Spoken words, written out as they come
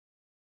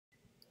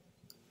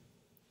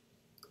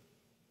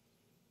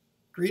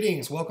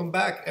Greetings, welcome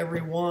back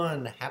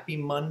everyone. Happy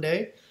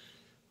Monday.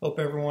 Hope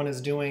everyone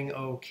is doing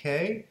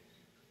okay.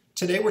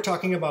 Today we're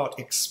talking about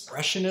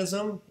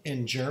Expressionism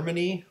in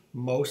Germany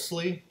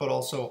mostly, but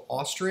also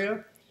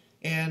Austria.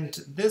 And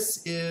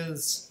this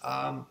is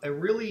a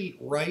really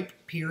ripe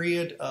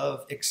period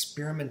of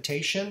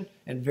experimentation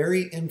and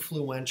very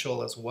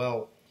influential as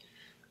well.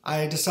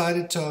 I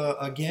decided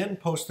to, again,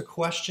 post the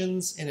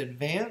questions in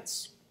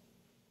advance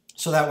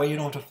so that way you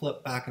don't have to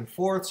flip back and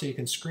forth, so you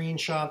can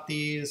screenshot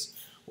these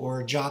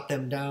or jot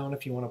them down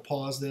if you want to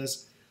pause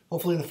this.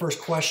 Hopefully the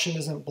first question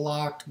isn't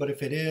blocked, but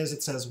if it is,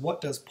 it says, what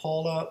does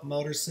Paula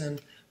Modersohn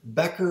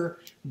Becker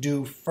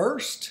do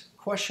first?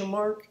 Question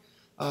mark.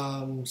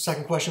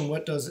 Second question,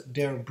 what does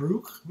der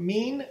Bruch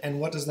mean, and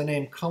what does the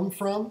name come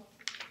from?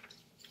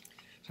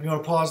 So if you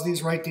want to pause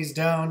these, write these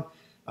down.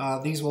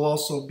 These will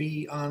also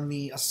be on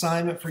the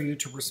assignment for you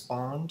to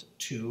respond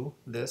to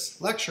this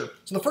lecture.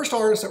 So the first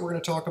artist that we're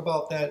going to talk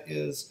about that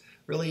is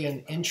really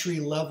an entry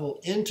level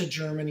into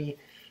Germany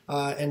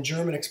and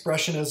German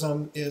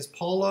Expressionism is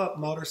Paula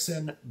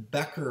Modersohn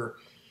Becker.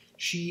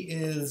 She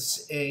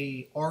is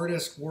an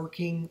artist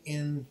working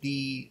in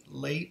the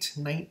late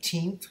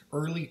 19th,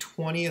 early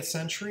 20th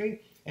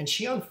century, and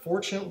she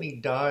unfortunately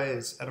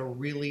dies at a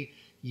really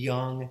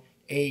young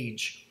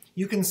age.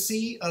 You can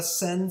see a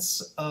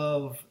sense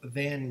of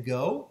Van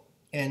Gogh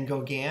and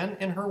Gauguin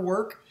in her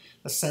work,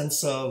 a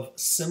sense of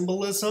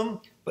symbolism,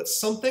 but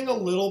something a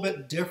little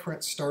bit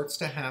different starts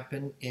to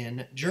happen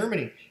in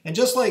Germany. And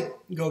just like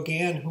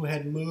Gauguin, who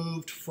had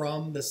moved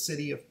from the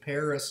city of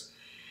Paris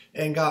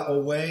and got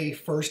away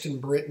first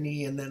in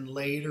Brittany and then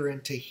later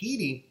in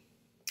Tahiti,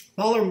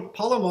 Paula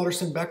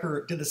Modersohn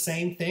Becker did the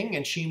same thing,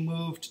 and she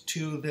moved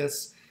to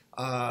this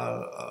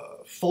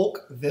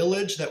folk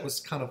village that was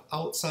kind of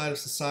outside of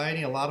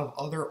society. A lot of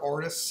other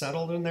artists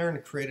settled in there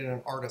and created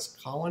an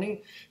artist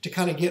colony to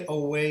kind of get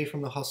away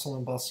from the hustle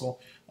and bustle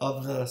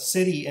of the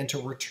city and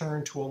to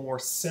return to a more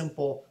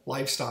simple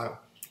lifestyle.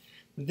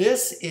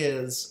 This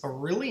is a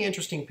really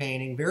interesting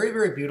painting, very,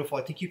 very beautiful.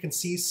 I think you can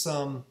see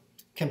some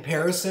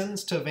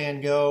comparisons to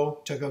Van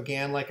Gogh, to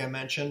Gauguin, like I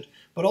mentioned,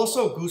 but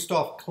also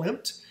Gustav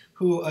Klimt,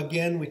 who,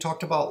 again, we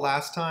talked about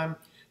last time,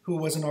 who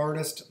was an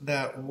artist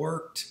that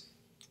worked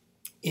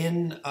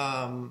in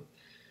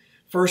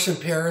first in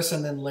Paris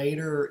and then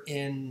later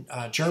in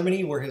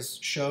Germany, where his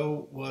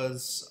show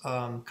was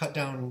cut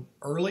down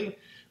early,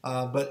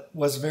 but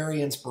was very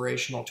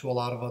inspirational to a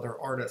lot of other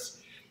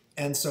artists.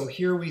 And so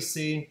here we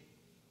see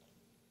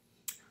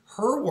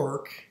her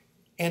work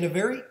and a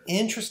very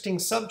interesting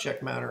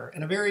subject matter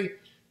and a very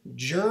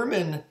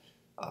German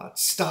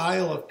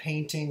style of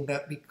painting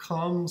that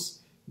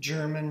becomes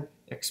German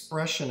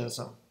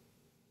Expressionism.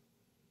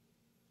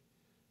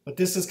 But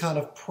this is kind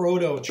of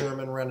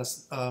proto-German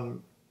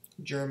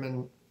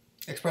German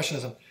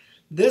Expressionism.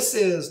 This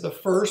is the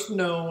first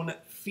known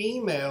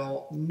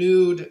female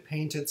nude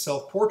painted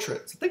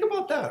self-portrait. So think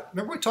about that.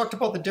 Remember we talked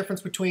about the difference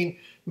between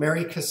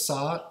Mary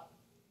Cassatt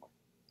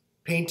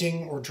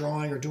painting or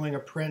drawing or doing a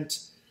print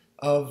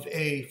of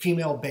a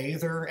female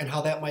bather and how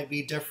that might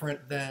be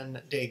different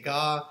than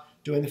Degas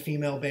doing the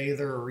female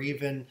bather, or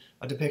even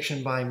a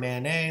depiction by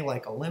Manet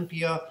like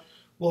Olympia.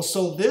 Well,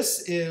 so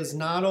this is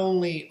not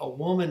only a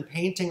woman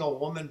painting a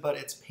woman, but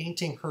it's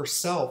painting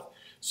herself.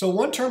 So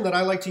one term that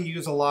I like to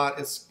use a lot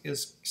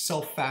is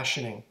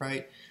self-fashioning,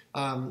 right?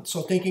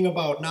 So thinking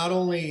about not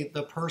only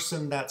the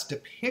person that's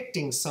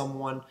depicting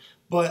someone,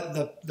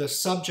 but the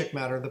subject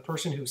matter, the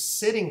person who's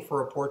sitting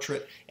for a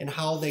portrait and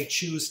how they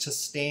choose to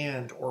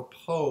stand or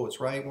pose,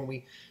 right? When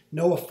we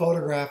know a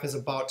photograph is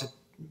about to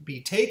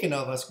be taken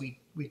of us, we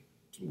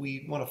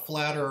want to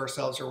flatter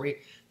ourselves, or we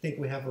think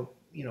we have a,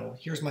 you know,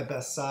 here's my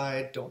best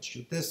side, don't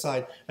shoot this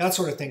side, that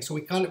sort of thing. So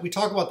we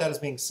talk about that as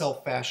being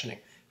self-fashioning,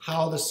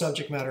 how the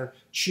subject matter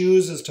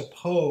chooses to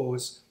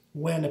pose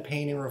when a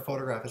painting or a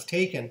photograph is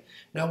taken.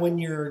 Now, when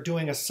you're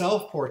doing a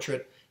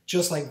self-portrait,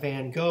 just like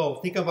Van Gogh,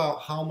 think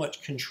about how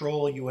much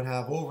control you would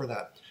have over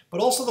that.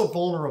 But also the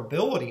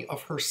vulnerability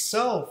of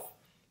herself,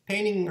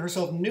 painting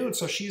herself nude,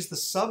 so she's the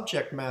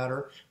subject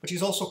matter, but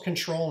she's also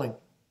controlling.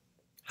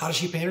 How does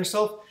she paint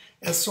herself?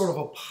 As sort of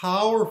a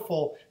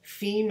powerful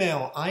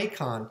female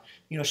icon.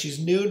 You know, she's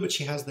nude, but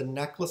she has the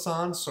necklace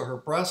on, so her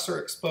breasts are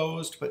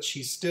exposed, but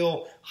she's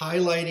still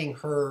highlighting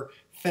her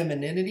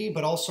femininity,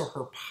 but also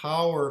her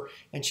power,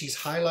 and she's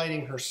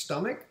highlighting her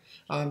stomach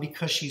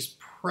because she's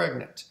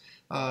pregnant.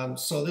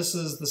 So this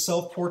is the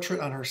self-portrait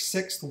on her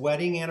 6th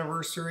wedding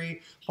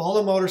anniversary.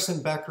 Paula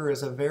Modersohn Becker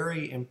is a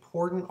very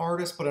important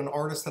artist, but an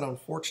artist that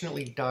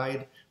unfortunately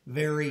died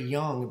very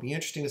young. It'd be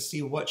interesting to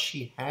see what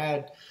she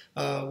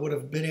would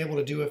have been able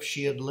to do if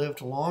she had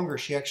lived longer.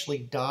 She actually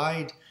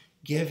died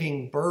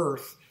giving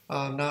birth,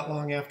 not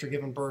long after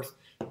giving birth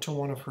to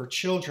one of her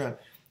children.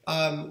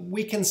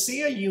 We can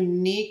see a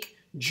unique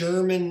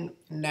German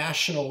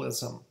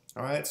nationalism.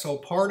 All right, so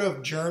part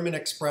of German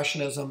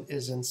Expressionism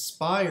is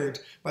inspired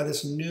by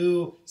this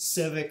new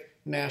civic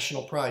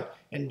national pride.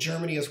 And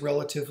Germany is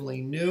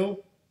relatively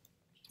new.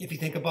 If you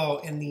think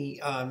about in the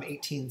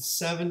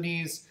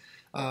 1870s,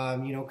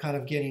 you know, kind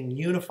of getting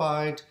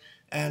unified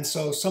And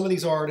so some of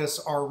these artists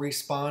are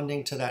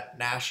responding to that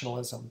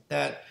nationalism,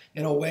 that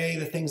in a way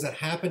the things that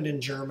happened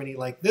in Germany,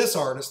 like this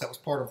artist that was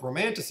part of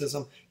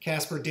Romanticism,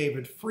 Caspar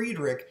David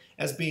Friedrich,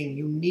 as being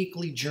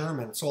uniquely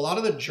German. So a lot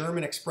of the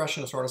German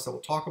Expressionist artists that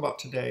we'll talk about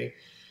today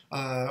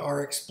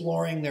are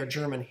exploring their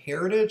German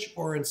heritage,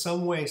 or in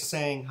some way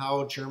saying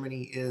how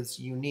Germany is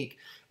unique.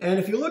 And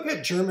if you look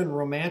at German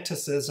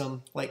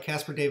Romanticism, like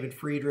Caspar David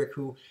Friedrich,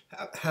 who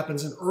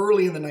happens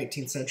early in the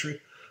 19th century,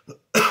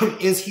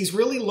 he's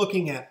really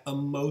looking at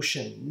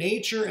emotion,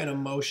 nature and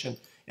emotion.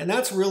 And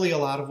that's really a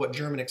lot of what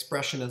German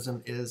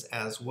Expressionism is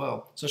as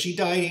well. So she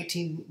died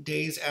 18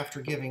 days after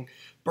giving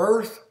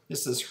birth.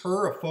 This is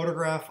her, a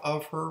photograph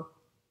of her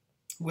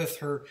with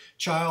her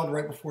child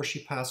right before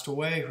she passed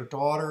away, her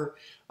daughter.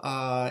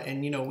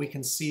 And, you know, we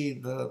can see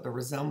the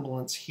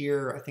resemblance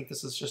here. I think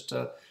this is just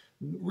a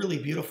really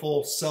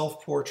beautiful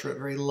self-portrait,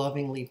 very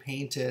lovingly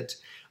painted.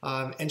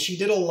 And she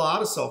did a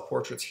lot of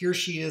self-portraits. Here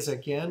she is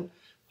again,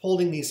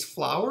 holding these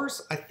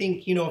flowers. I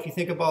think, you know, if you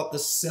think about the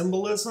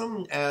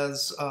symbolism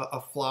as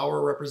a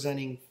flower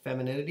representing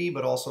femininity,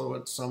 but also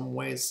in some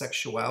ways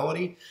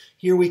sexuality,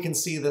 here we can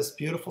see this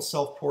beautiful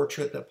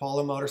self-portrait that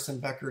Paula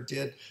Modersohn-Becker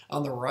did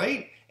on the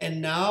right. And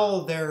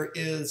now there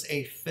is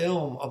a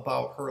film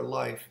about her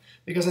life,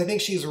 because I think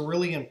she's a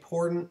really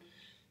important,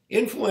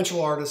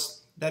 influential artist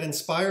that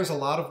inspires a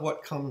lot of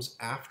what comes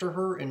after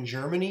her in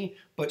Germany,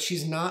 but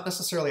she's not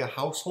necessarily a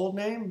household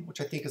name,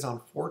 which I think is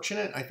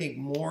unfortunate. I think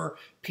more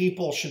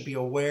people should be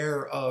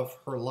aware of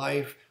her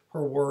life,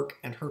 her work,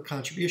 and her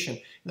contribution.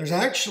 There's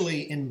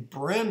actually, in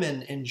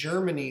Bremen in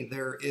Germany,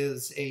 there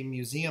is a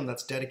museum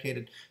that's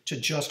dedicated to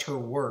just her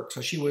work.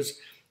 So she was,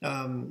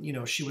 you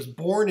know, she was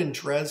born in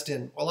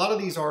Dresden. A lot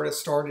of these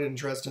artists started in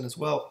Dresden as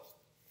well.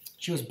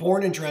 She was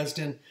born in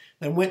Dresden,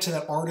 then went to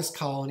that artist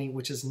colony,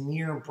 which is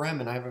near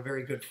Bremen. I have a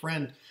very good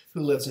friend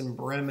who lives in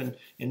Bremen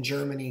in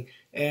Germany,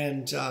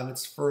 and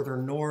it's further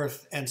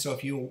north. And so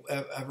if you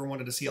ever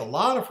wanted to see a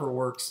lot of her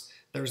works,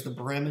 there's the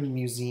Bremen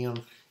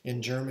Museum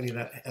in Germany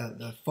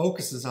that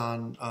focuses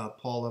on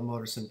Paula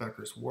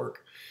Modersohn-Becker's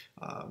work.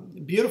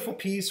 Beautiful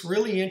piece,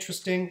 really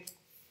interesting,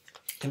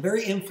 and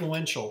very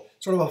influential,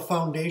 sort of a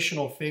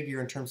foundational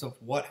figure in terms of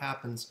what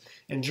happens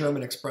in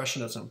German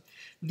Expressionism.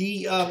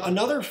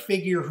 Another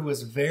figure who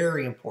is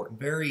very important,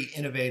 very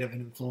innovative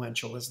and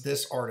influential is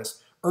this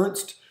artist,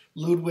 Ernst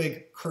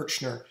Ludwig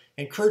Kirchner.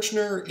 And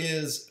Kirchner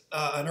is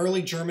an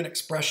early German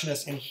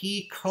expressionist, and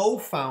he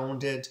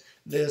co-founded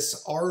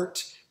this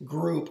art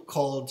group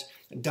called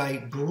Die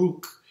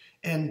Brücke.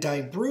 And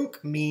Die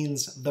Brücke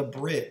means the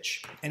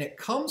bridge, and it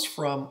comes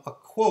from a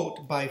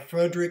quote by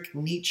Friedrich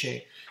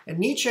Nietzsche. And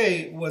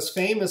Nietzsche was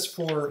famous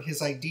for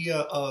his idea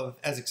of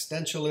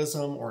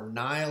existentialism or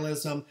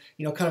nihilism.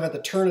 You know, kind of at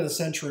the turn of the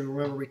century,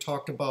 remember we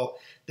talked about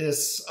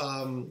this,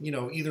 you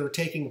know, either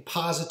taking a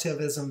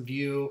positivism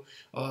view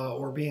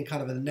or being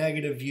kind of a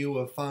negative view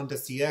of fin de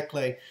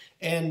siècle.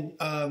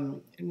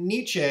 And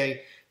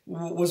Nietzsche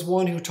was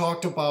one who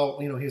talked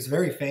about, you know, he was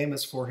very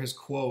famous for his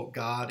quote,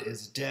 "God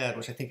is dead,"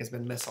 which I think has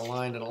been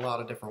misaligned in a lot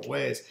of different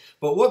ways.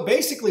 But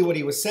basically what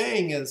he was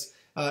saying is,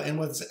 and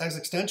with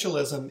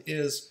existentialism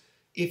is,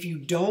 if you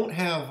don't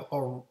have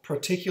a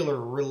particular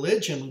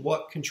religion,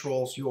 what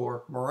controls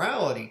your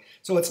morality?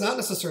 So it's not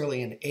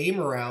necessarily an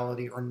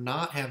amorality or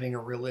not having a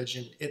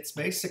religion. It's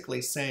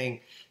basically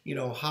saying, you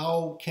know,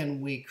 how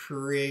can we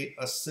create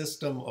a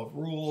system of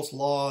rules,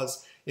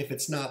 laws, if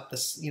it's not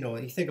this, you know,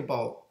 you think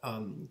about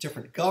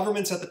different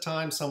governments at the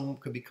time, some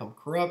could become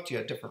corrupt, you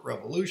had different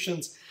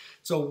revolutions.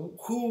 So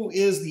who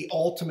is the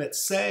ultimate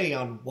say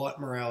on what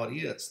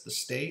morality is? The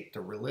state, the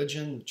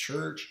religion, the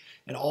church,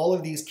 and all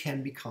of these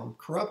can become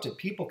corrupted.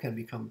 People can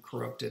become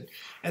corrupted.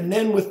 And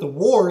then with the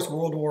wars,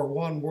 World War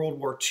I, World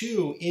War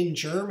II, in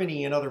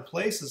Germany and other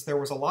places, there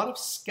was a lot of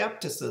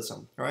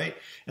skepticism, right?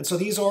 And so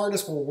these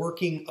artists were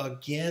working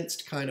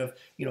against kind of,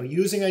 you know,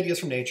 using ideas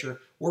from nature,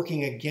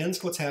 working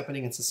against what's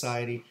happening in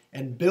society,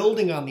 and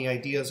building on the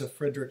ideas of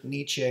Friedrich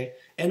Nietzsche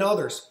and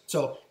others.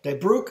 So Die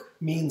Brücke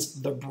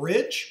means the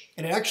bridge,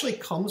 and it actually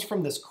comes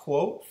from this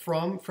quote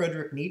from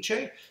Friedrich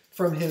Nietzsche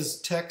from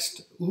his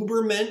text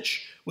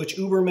Übermensch, which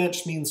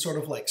Übermensch means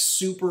sort of like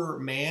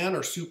Superman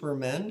or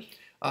Supermen.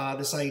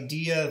 This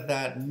idea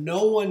that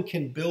no one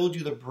can build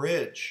you the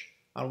bridge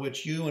on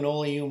which you and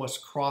only you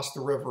must cross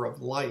the river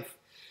of life.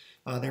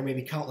 There may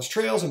be countless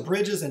trails and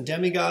bridges and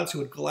demigods who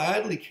would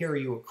gladly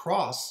carry you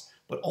across,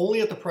 but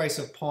only at the price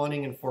of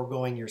pawning and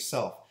foregoing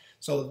yourself.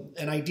 So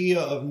an idea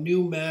of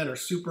new men or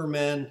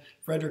supermen,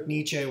 Friedrich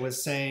Nietzsche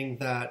was saying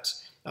that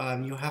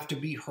you have to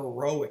be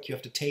heroic, you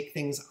have to take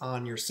things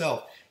on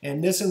yourself.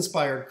 And this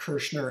inspired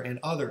Kirchner and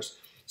others.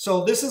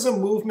 So this is a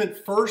movement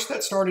first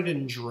that started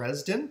in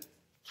Dresden.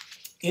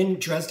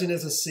 Dresden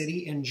is a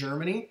city in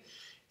Germany.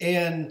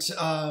 And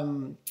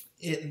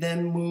it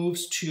then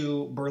moves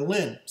to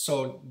Berlin.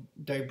 So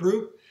Die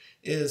Brücke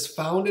is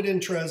founded in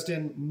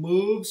Dresden,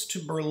 moves to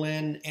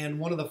Berlin, and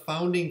one of the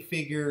founding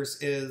figures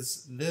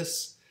is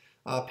this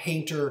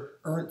painter,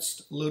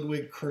 Ernst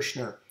Ludwig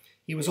Kirchner.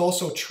 He was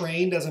also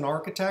trained as an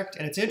architect,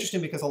 and it's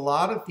interesting because a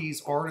lot of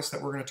these artists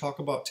that we're going to talk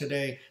about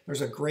today,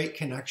 there's a great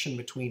connection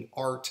between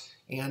art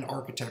and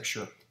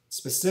architecture,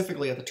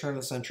 specifically at the turn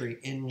of the century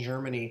in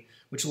Germany,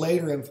 which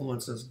later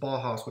influences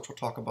Bauhaus, which we'll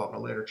talk about in a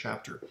later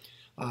chapter.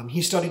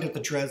 He studied at the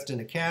Dresden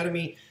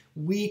Academy.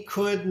 We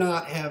could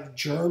not have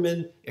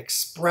German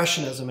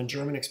Expressionism and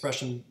German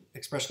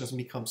Expressionism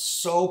become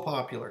so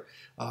popular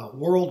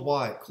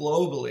worldwide,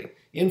 globally,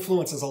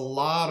 influences a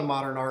lot of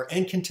modern art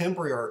and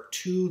contemporary art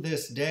to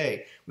this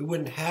day. We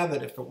wouldn't have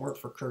it if it weren't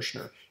for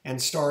Kirchner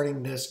and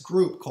starting this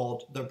group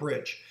called The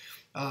Bridge.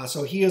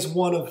 So he is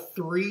one of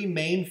three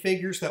main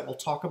figures that we'll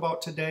talk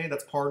about today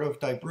that's part of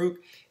Die Bruch,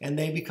 and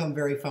they become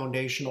very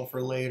foundational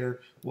for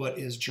later what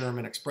is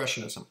German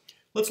Expressionism.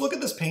 Let's look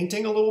at this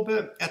painting a little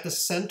bit. At the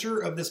center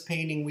of this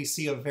painting, we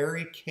see a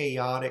very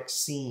chaotic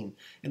scene.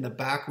 In the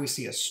back, we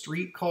see a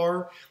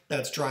streetcar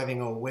that's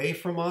driving away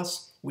from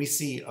us. We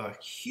see a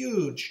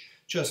huge,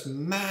 just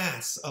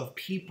mass of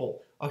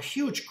people, a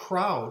huge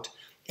crowd.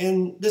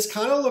 And this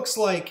kind of looks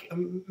like,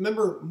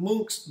 remember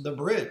Munch's The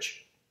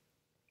Bridge,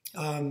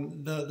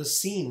 the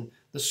scene,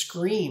 the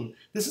scream.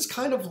 This is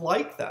kind of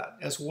like that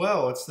as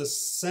well. It's this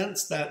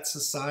sense that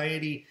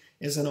society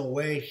is in a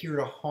way here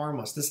to harm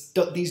us.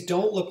 These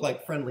don't look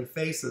like friendly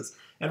faces.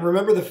 And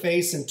remember the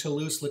face in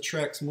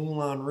Toulouse-Lautrec's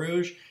Moulin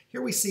Rouge?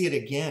 Here we see it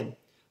again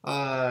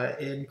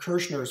in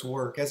Kirchner's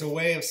work as a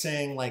way of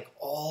saying like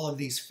all of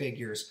these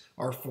figures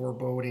are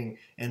foreboding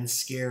and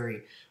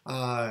scary.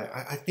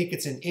 I think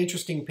it's an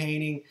interesting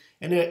painting.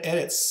 And at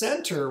its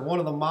center, one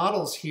of the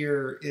models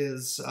here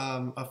is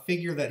a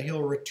figure that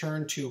he'll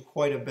return to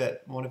quite a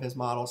bit, one of his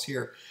models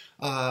here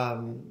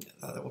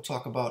that we'll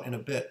talk about in a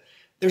bit.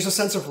 There's a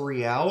sense of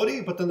reality,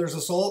 but then there's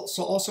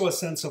also a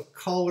sense of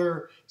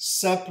color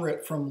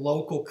separate from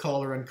local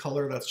color and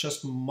color that's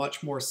just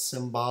much more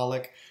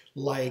symbolic,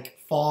 like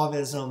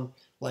Fauvism,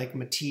 like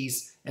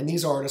Matisse. And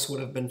these artists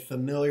would have been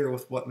familiar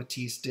with what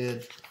Matisse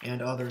did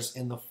and others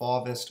in the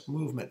Fauvist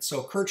movement.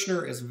 So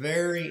Kirchner is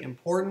very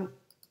important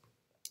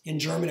in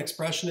German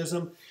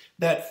Expressionism.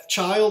 That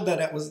child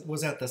that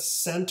was at the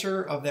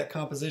center of that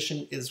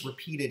composition is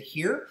repeated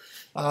here.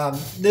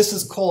 This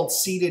is called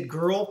Seated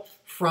Girl,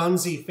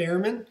 Franzi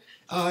Fairmann.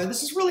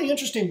 This is really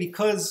interesting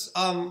because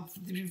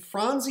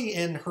Franzi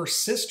and her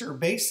sister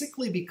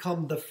basically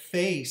become the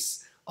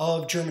face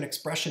of German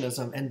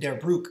Expressionism and Der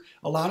Bruch.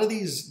 A lot of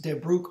these Der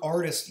Bruch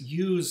artists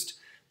used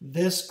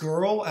this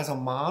girl as a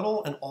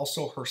model and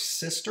also her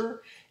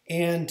sister.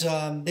 And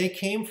they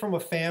came from a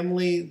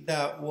family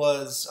that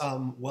was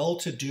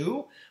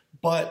well-to-do,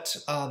 but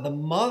the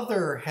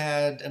mother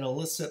had an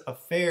illicit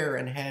affair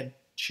and had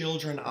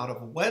children out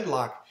of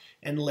wedlock,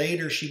 and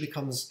later she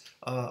becomes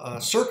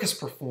a circus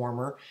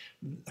performer.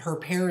 Her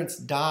parents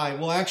die.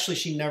 Well, actually,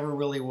 she never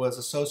really was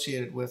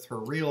associated with her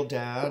real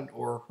dad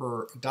or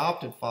her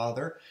adopted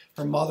father.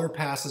 Her mother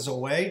passes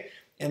away,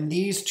 and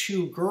these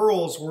two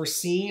girls were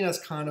seen as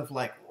kind of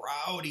like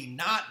rowdy,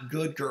 not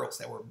good girls.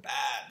 They were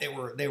bad.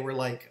 They were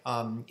like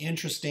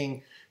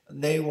interesting.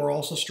 They were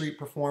also street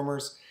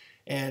performers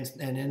and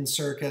in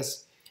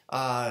circus.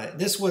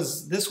 This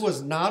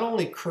was not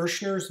only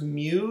Kirchner's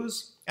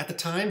muse. At the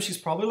time, she's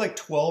probably like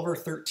 12 or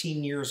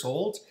 13 years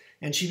old,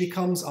 and she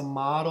becomes a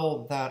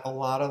model that a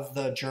lot of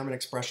the German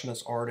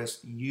Expressionist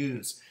artists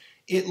use.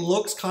 It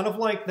looks kind of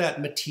like that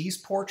Matisse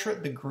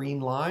portrait, The Green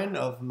Line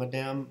of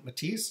Madame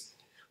Matisse,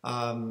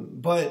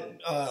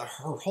 but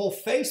her whole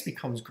face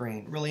becomes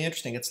green. Really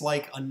interesting. It's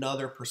like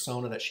another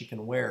persona that she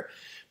can wear.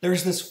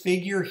 There's this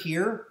figure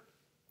here.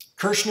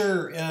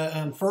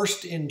 Kirchner,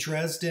 first in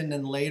Dresden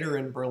and later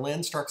in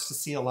Berlin, starts to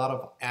see a lot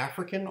of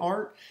African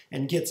art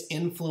and gets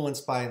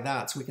influenced by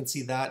that. So we can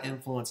see that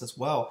influence as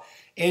well.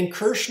 And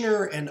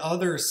Kirchner and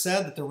others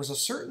said that there was a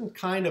certain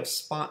kind of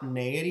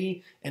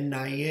spontaneity and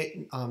naivety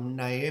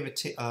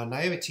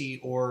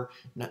or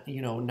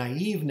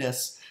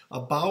naiveness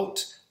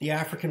about the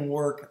African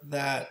work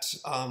that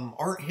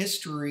art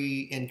history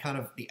in kind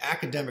of the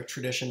academic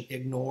tradition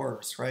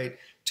ignores, right?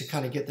 To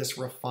kind of get this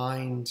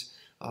refined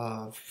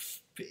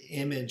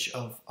image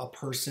of a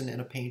person in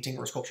a painting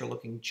or a sculpture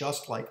looking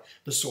just like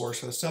the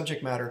source or the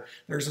subject matter.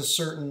 There's a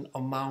certain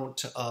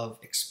amount of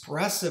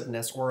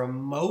expressiveness or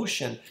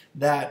emotion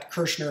that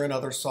Kirchner and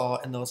others saw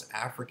in those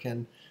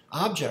African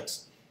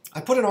objects.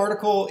 I put an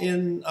article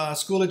in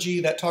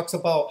Schoology that talks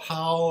about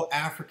how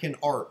African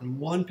art and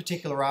one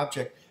particular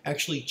object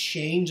actually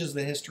changes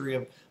the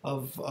history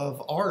of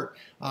art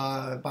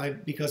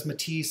because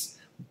Matisse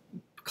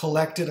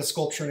collected a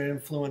sculpture and it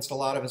influenced a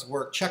lot of his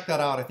work. Check that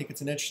out. I think it's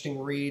an interesting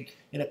read,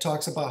 and it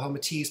talks about how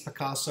Matisse,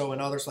 Picasso,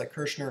 and others like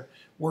Kirchner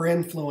were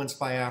influenced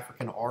by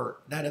African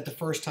art. That at the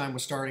first time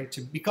was starting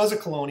to, because of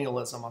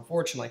colonialism,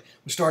 unfortunately,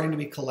 was starting to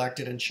be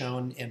collected and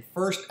shown in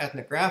first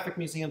ethnographic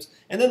museums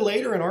and then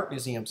later in art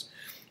museums.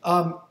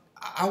 I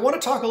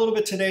want to talk a little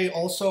bit today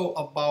also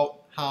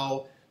about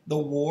how the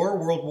war,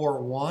 World War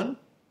I,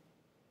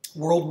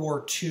 World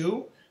War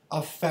II,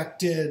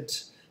 affected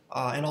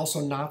and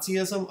also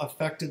Nazism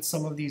affected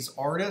some of these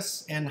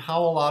artists, and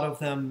how a lot of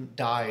them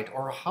died,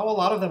 or how a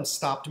lot of them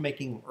stopped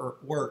making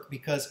work,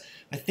 because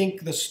I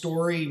think the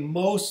story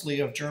mostly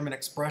of German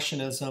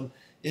Expressionism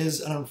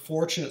is an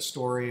unfortunate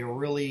story, a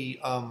really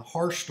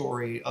harsh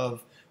story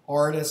of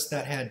artists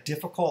that had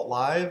difficult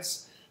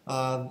lives.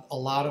 A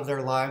lot of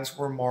their lives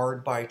were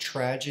marred by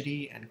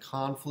tragedy and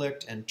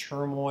conflict and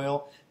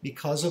turmoil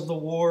because of the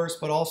wars,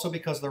 but also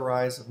because of the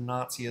rise of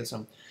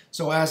Nazism.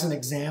 So as an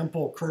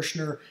example,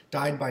 Kirchner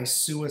died by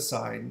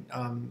suicide.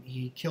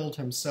 He killed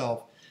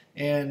himself.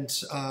 And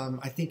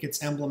I think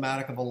it's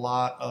emblematic of a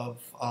lot of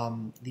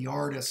the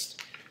artists.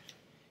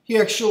 He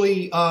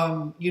actually,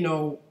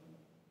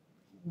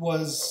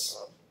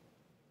 was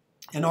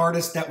an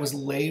artist that was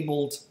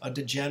labeled a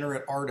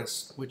degenerate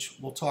artist, which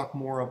we'll talk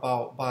more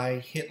about, by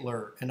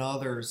Hitler and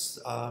others.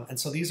 And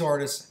so these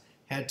artists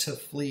had to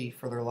flee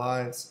for their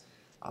lives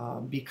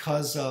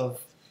because of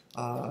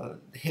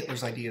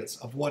Hitler's ideas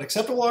of what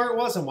acceptable art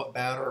was and what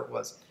bad art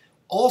was.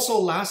 Also,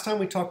 last time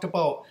we talked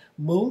about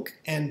Munch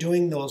and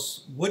doing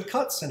those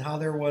woodcuts and how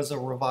there was a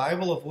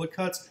revival of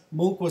woodcuts.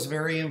 Munch was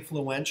very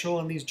influential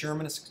in these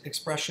German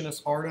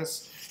expressionist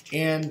artists.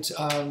 And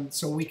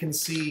so we can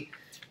see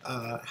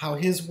how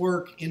his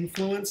work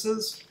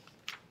influences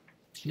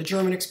the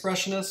German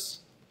Expressionists.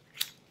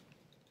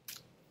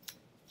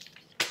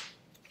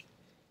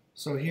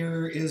 So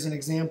here is an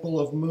example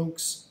of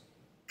Munch's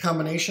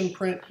combination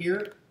print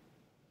here.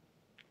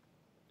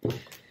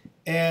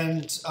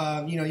 And,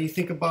 you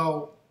think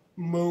about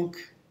Munch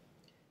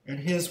and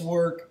his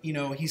work,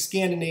 he's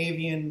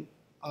Scandinavian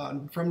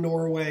from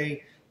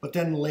Norway, but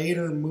then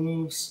later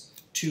moves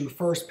to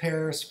first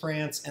Paris,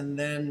 France, and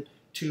then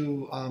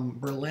to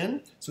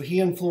Berlin. So he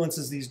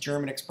influences these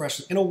German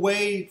expressions. In a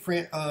way,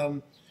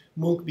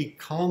 Munch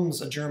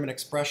becomes a German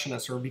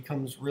expressionist, or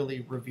becomes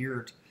really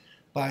revered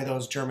by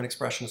those German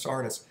expressionist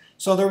artists.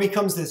 So there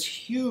becomes this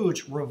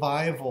huge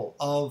revival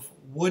of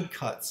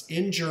woodcuts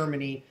in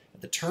Germany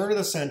at the turn of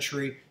the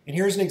century. And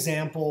here's an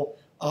example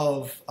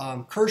of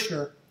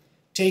Kirchner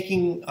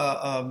taking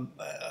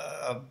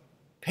a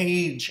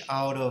page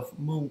out of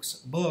Munch's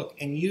book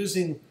and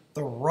using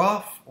the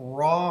rough,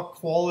 raw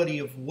quality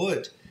of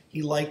wood.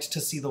 He liked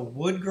to see the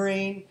wood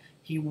grain.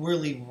 He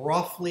really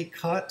roughly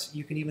cut.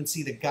 You can even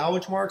see the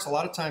gouge marks. A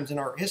lot of times in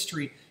art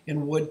history,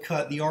 in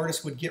woodcut, the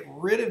artist would get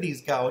rid of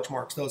these gouge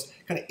marks, those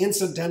kind of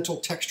incidental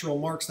textural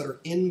marks that are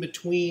in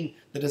between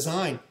the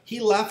design. He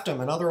left them,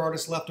 and other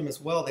artists left them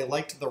as well. They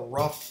liked the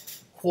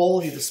rough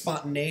quality, the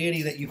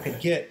spontaneity that you could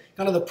get,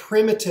 kind of the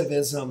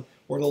primitivism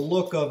or the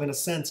look of, in a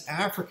sense,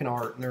 African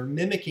art, and they're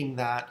mimicking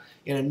that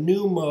in a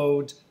new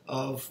mode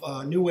of,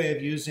 a new way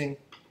of using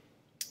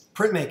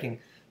printmaking.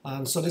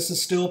 So this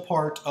is still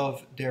part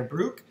of Der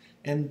Broek,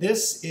 and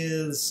this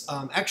is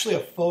actually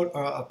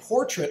a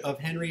portrait of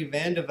Henry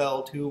van de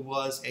Velde, who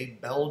was a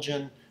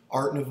Belgian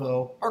Art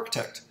Nouveau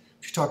architect.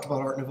 We talked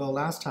about Art Nouveau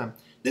last time.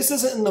 This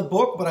isn't in the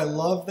book, but I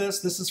love this.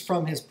 This is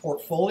from his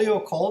portfolio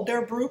called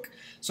Der Broek.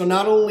 So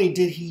not only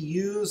did he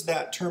use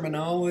that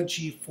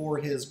terminology for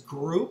his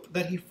group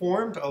that he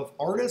formed of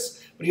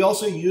artists, but he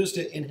also used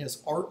it in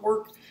his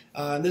artwork.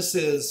 This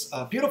is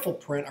a beautiful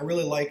print. I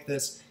really like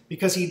this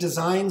because he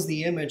designs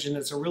the image, and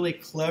it's a really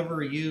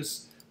clever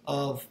use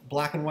of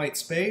black and white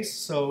space.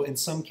 So in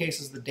some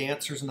cases, the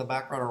dancers in the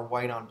background are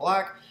white on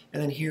black,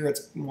 and then here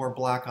it's more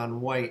black on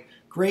white.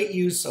 Great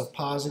use of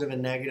positive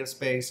and negative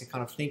space, and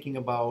kind of thinking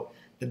about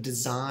the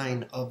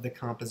design of the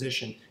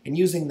composition and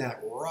using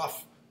that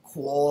rough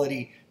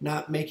quality,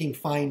 not making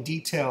fine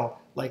detail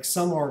like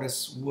some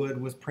artists would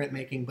with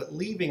printmaking, but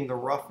leaving the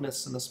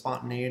roughness and the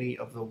spontaneity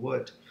of the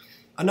wood.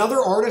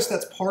 Another artist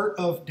that's part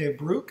of Der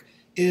Broek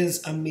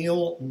is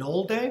Emil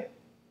Nolde.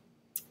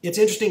 It's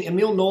interesting,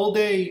 Emil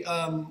Nolde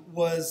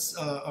was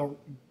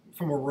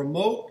from a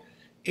remote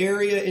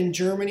area in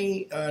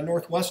Germany,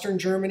 northwestern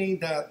Germany,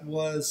 that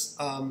was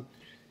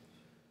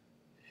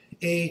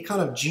a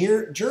kind of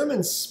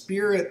German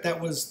spirit that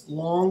was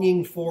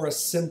longing for a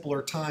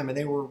simpler time, and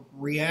they were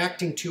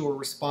reacting to or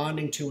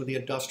responding to the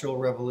Industrial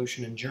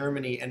Revolution in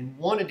Germany and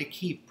wanted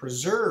to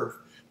preserve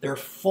their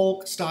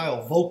folk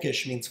style.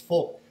 Volkisch means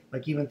folk.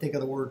 Like, even think of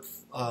the word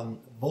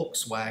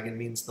Volkswagen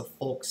means the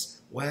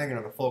folks wagon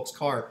or the folks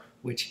car,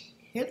 which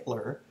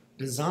Hitler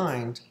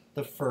designed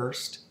the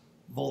first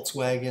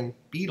Volkswagen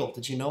Beetle.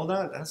 Did you know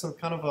that? That's a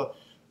kind of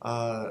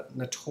a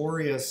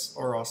notorious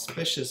or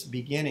auspicious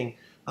beginning.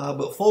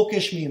 But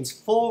folkish means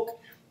folk,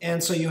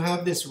 and so you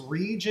have this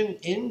region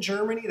in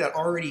Germany that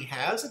already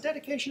has a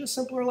dedication to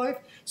simpler life.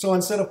 So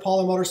instead of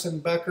Paula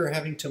Modersohn Becker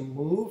having to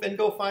move and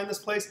go find this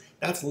place,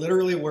 that's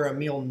literally where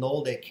Emil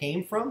Nolde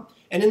came from.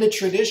 And in the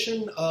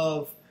tradition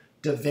of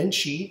Da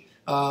Vinci,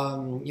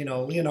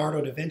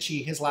 Leonardo da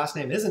Vinci, his last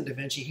name isn't Da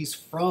Vinci, he's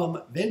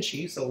from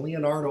Vinci, so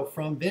Leonardo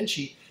from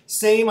Vinci.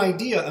 Same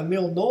idea.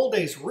 Emil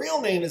Nolde's real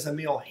name is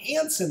Emil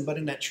Hansen, but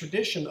in that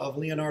tradition of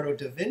Leonardo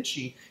da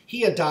Vinci,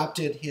 he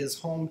adopted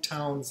his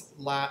hometown's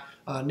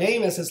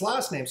name as his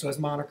last name, so his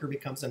moniker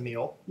becomes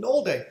Emil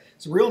Nolde.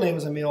 His real name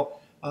is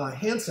Emil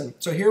Hansen.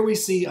 So here we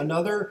see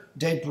another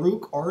De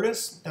Broek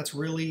artist that's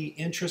really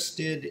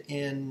interested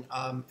in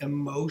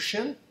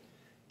emotion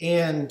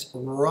and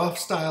rough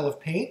style of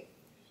paint.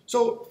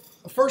 So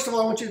first of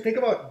all, I want you to think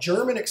about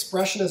German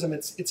Expressionism.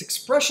 It's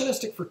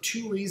expressionistic for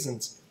two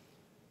reasons.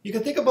 You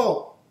can think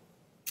about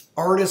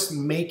artists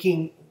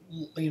making,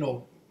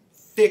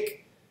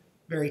 thick,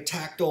 very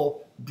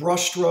tactile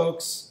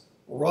brushstrokes,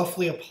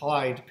 roughly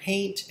applied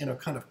paint in a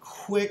kind of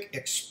quick,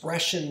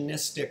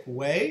 expressionistic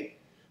way.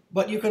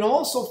 But you can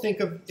also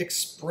think of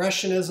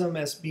expressionism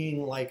as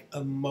being like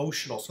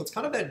emotional. So it's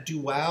kind of that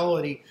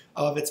duality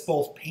of it's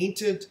both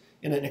painted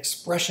in an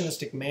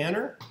expressionistic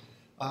manner,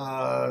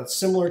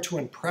 similar to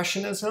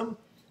Impressionism,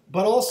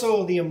 but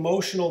also the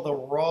emotional, the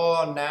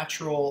raw,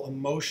 natural,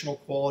 emotional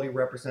quality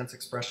represents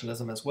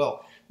Expressionism as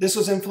well. This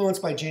was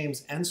influenced by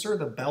James Ensor,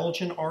 the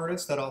Belgian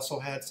artist that also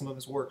had some of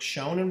his work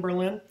shown in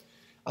Berlin.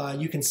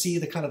 You can see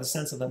the kind of the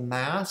sense of the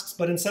masks,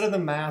 but instead of the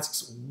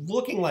masks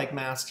looking like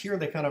masks, here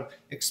they kind of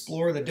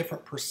explore the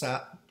different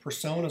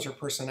personas or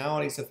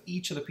personalities of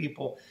each of the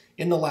people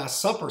in the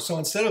Last Supper. So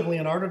instead of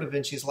Leonardo da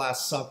Vinci's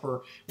Last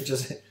Supper, which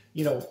is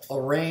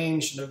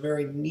arranged in a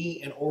very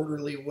neat and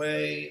orderly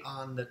way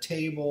on the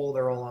table,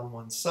 they're all on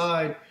one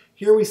side.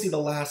 Here we see the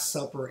Last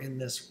Supper in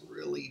this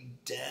really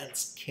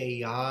dense,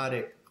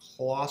 chaotic,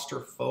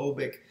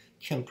 claustrophobic,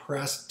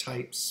 compressed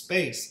type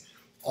space.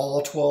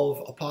 All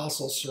 12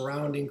 apostles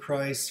surrounding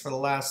Christ for the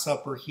Last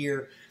Supper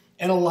here.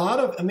 And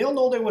Emile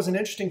Nolde was an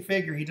interesting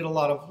figure. He did a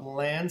lot of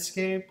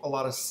landscape, a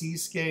lot of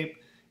seascape,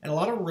 and a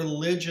lot of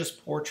religious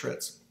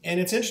portraits. And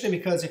it's interesting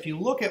because if you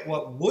look at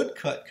what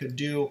woodcut could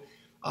do,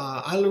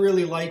 I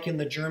really like in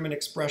the German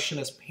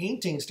Expressionist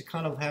paintings to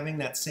kind of having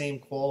that same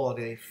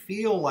quality. They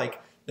feel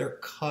like they're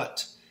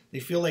cut. They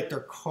feel like they're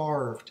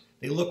carved.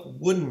 They look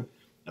wooden,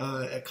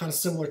 kind of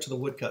similar to the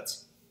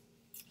woodcuts.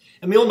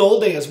 Emile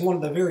Nolde is one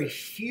of the very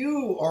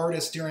few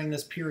artists during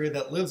this period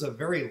that lives a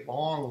very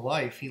long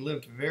life. He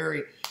lived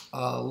very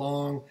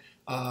long.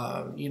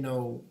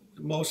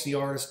 Most of the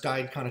artists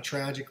died kind of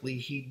tragically.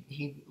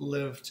 He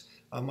lived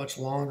a much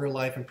longer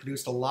life and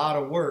produced a lot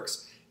of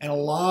works. And a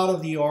lot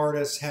of the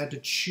artists had to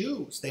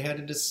choose. They had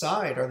to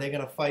decide, are they going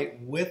to fight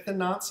with the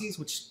Nazis,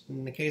 which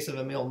in the case of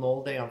Emile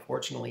Nolde,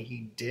 unfortunately,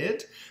 he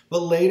did.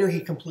 But later, he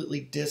completely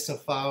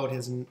disavowed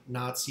his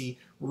Nazi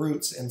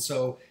roots. And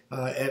so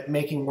at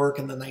making work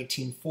in the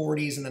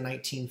 1940s and the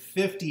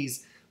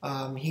 1950s,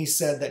 he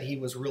said that he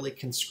was really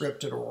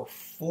conscripted or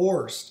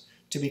forced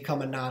to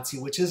become a Nazi,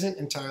 which isn't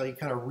entirely,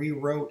 kind of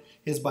rewrote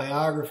his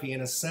biography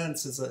in a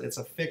sense. It's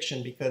a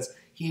fiction because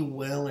he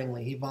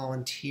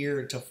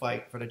volunteered to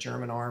fight for the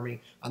German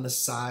army on the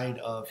side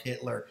of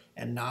Hitler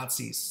and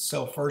Nazis.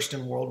 So first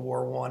in World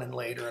War I and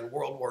later in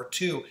World War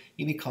II,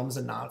 he becomes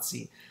a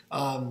Nazi.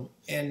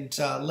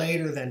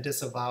 Later then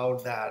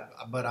disavowed that,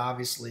 but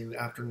obviously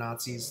after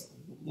Nazis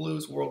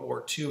lose World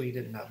War II, he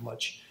didn't have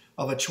much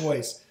of a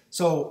choice.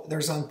 So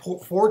there's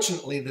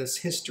unfortunately this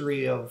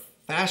history of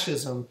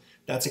fascism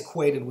that's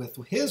equated with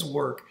his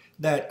work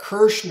that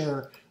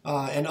Kirchner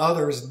and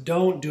others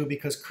don't do,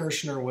 because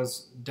Kirchner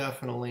was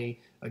definitely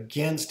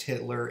against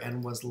Hitler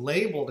and was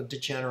labeled a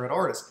degenerate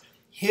artist.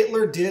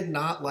 Hitler did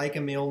not like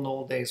Emile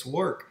Nolde's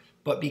work,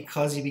 but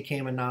because he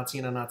became a Nazi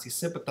and a Nazi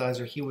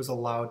sympathizer, he was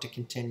allowed to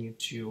continue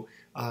to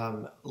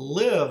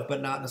live,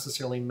 but not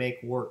necessarily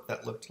make work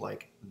that looked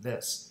like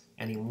this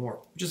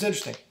anymore, which is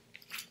interesting.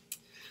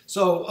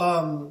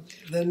 So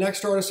the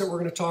next artist that we're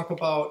going to talk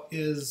about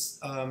is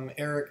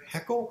Erich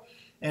Heckel.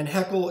 And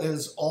Heckel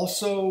is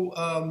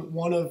also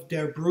one of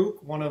Der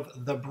Broek, one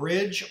of the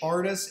bridge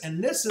artists.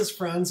 And this is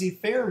Franzi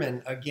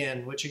Fairman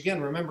again, which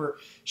again, remember,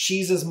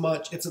 she's as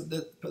much,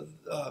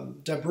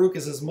 Der Broek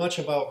is as much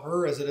about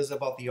her as it is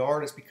about the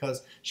artist,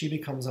 because she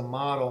becomes a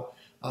model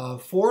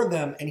for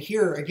them. And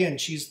here, again,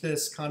 she's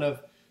this kind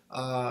of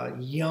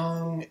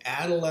young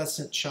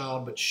adolescent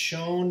child, but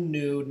shown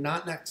nude,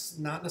 not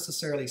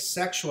necessarily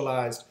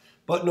sexualized,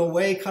 but in a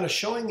way kind of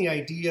showing the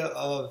idea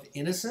of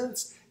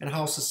innocence and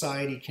how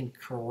society can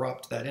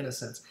corrupt that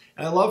innocence.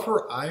 And I love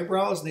her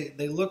eyebrows.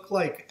 They look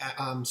like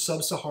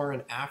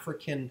sub-Saharan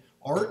African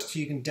art, so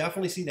you can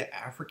definitely see the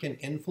African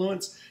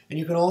influence. And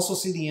you can also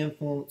see the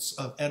influence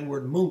of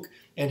Edward Munch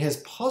and his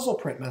puzzle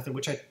print method,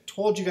 which I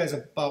told you guys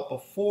about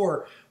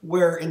before,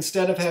 where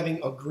instead of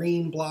having a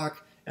green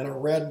block and a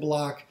red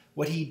block,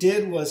 what he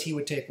did was he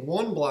would take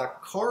one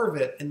block, carve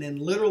it, and then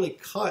literally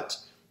cut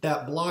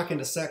that block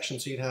into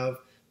sections. So you'd have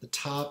the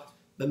top,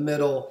 the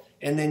middle,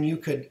 and then you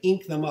could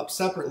ink them up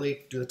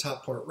separately, do the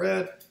top part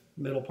red,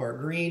 middle part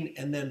green,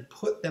 and then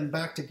put them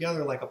back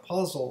together like a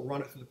puzzle,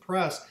 run it through the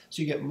press,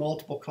 so you get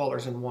multiple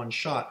colors in one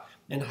shot.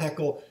 And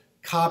Heckel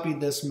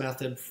copied this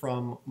method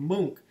from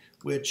Munch,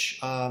 which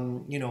a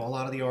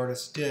lot of the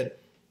artists did.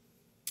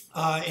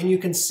 And you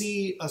can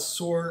see a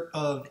sort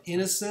of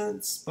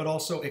innocence, but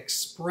also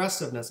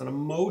expressiveness, an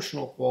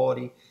emotional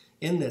quality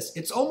in this.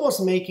 It's almost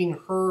making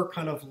her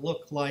kind of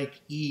look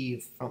like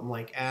Eve, from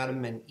like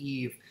Adam and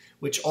Eve,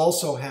 which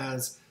also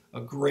has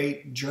a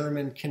great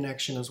German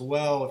connection as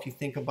well. If you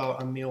think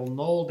about Emil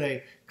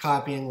Nolde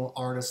copying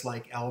artists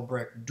like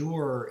Albrecht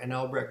Dürer, and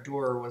Albrecht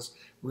Dürer was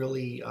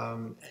really,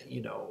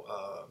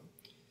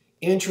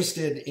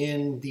 interested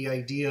in the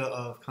idea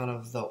of kind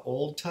of the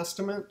Old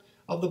Testament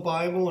of the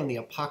Bible and the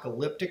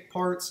apocalyptic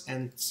parts,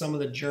 and some of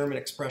the German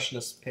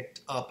Expressionists picked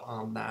up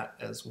on that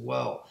as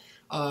well.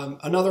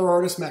 Another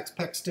artist, Max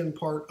Pechstein,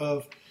 part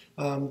of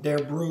Der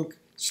Bruch,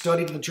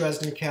 studied at the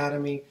Dresden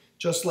Academy,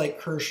 just like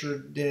Kircher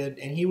did,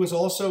 and he was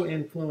also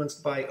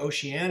influenced by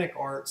oceanic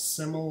art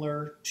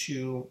similar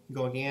to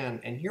Gauguin.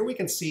 And here we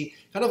can see,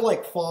 kind of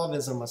like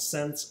Fauvism, a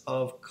sense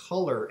of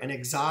color and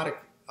exotic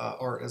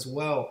art as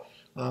well.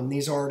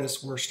 These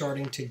artists were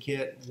starting to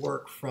get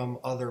work from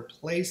other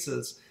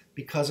places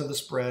because of the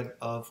spread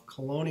of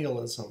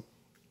colonialism.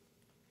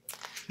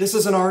 This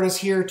is an artist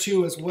here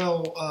too as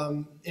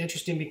well,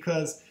 interesting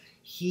because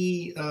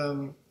he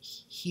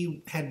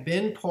had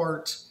been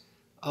part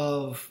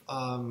of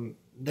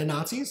the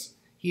Nazis.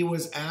 He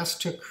was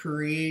asked to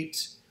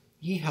create,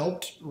 he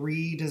helped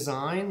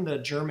redesign the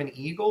German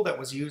eagle that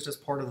was used as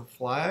part of the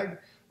flag.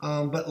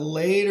 But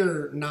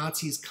later,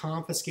 Nazis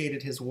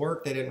confiscated his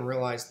work. They didn't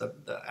realize the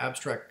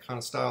abstract kind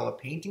of style of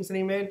paintings that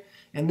he made.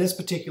 And this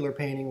particular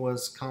painting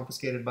was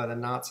confiscated by the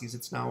Nazis.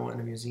 It's now in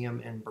a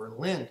museum in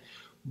Berlin.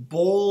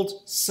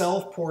 Bold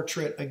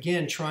self-portrait,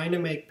 again, trying to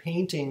make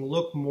painting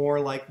look more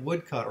like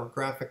woodcut or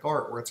graphic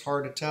art, where it's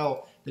hard to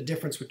tell the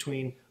difference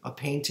between a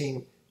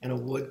painting and a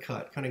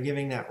woodcut, kind of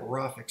giving that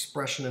rough,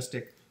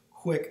 expressionistic,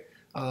 quick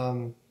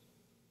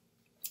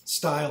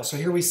style. So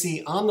here we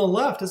see on the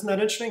left, isn't that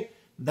interesting?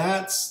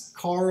 That's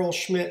Carl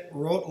Schmidt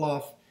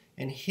Rotloff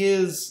and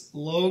his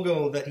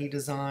logo that he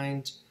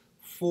designed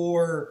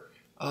for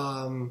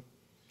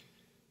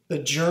the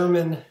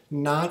German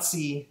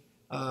Nazi,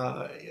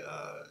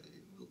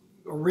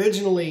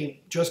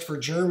 originally just for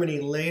Germany,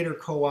 later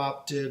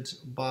co-opted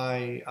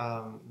by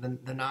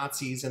the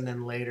Nazis, and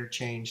then later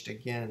changed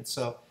again.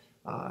 So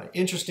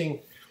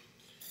interesting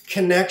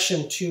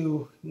connection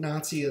to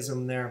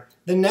Nazism there.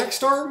 The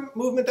next art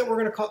movement that we're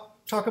going to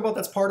talk about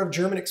that's part of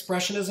German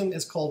Expressionism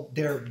is called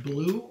Der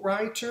Blue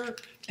Reiter.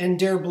 And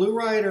Der Blue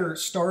Reiter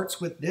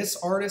starts with this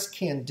artist,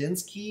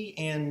 Kandinsky,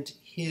 and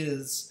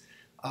his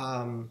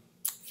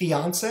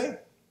fiance.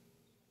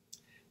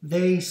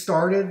 They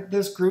started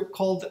this group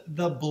called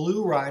the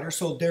Blue Rider.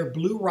 So Der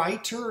Blue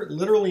Reiter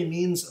literally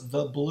means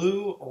the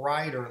blue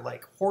rider,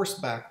 like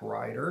horseback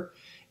rider.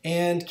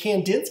 And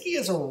Kandinsky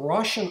is a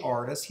Russian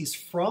artist. He's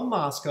from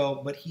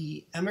Moscow, but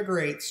he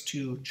emigrates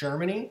to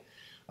Germany.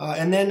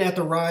 And then at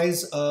the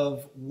rise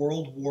of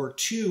World War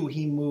II,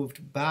 he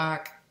moved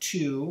back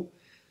to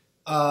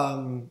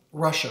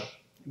Russia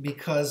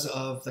because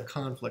of the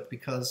conflict,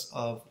 because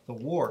of the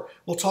war.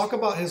 We'll talk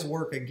about his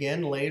work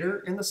again later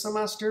in the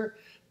semester,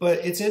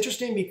 but it's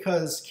interesting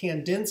because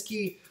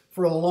Kandinsky,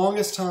 for the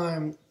longest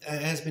time,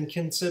 has been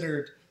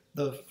considered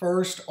the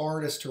first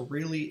artist to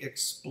really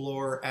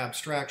explore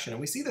abstraction.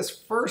 And we see this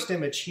first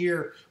image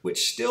here,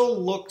 which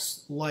still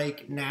looks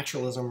like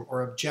naturalism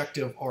or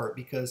objective art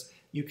because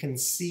you can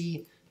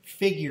see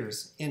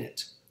figures in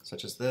it,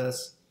 such as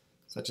this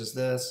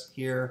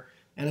here,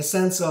 and a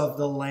sense of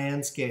the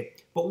landscape.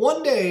 But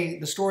one day,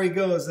 the story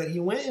goes that he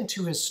went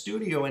into his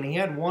studio and he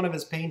had one of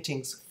his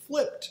paintings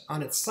flipped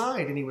on its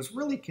side, and he was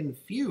really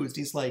confused.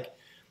 He's like,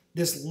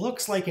 this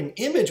looks like an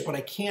image, but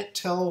I can't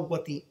tell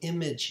what the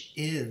image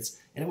is.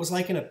 And it was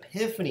like an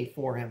epiphany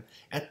for him.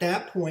 At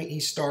that point, he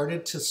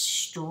started to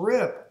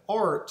strip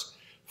art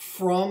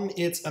from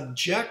its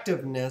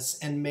objectiveness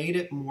and made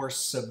it more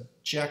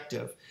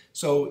subjective.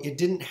 So it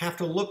didn't have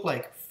to look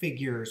like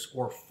figures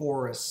or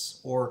forests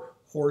or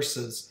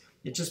horses.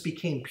 It just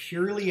became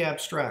purely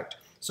abstract.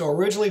 So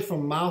originally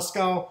from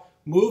Moscow,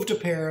 moved to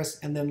Paris,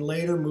 and then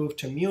later moved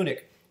to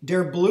Munich.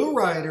 Der Blue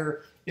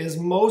Rider is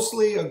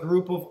mostly a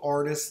group of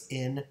artists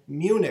in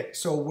Munich.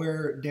 So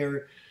where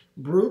Der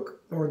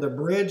Bruch, or the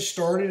bridge,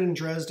 started in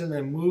Dresden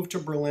and moved to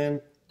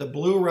Berlin, the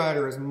Blue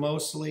Rider is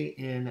mostly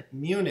in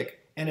Munich.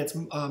 And it's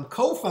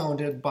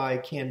co-founded by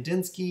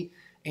Kandinsky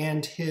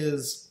and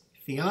his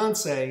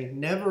fiancée,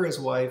 never his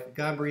wife,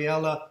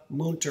 Gabriele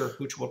Munter,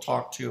 which we'll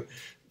talk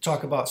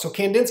about. So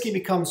Kandinsky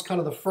becomes kind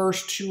of the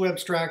first to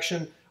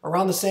abstraction.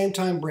 Around the same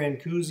time,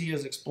 Brancusi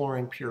is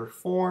exploring pure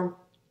form.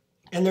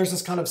 And there's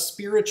this kind of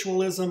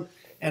spiritualism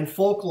and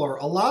folklore.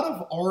 A lot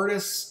of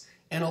artists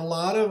and a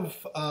lot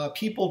of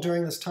people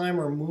during this time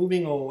are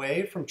moving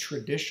away from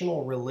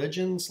traditional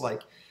religions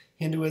like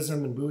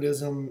Hinduism and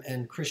Buddhism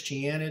and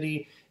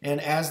Christianity. And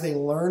as they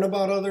learn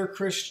about other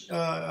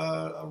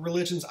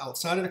religions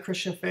outside of the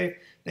Christian faith,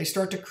 they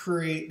start to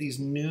create these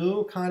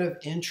new kind of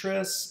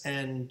interests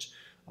and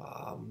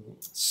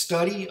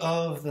study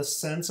of the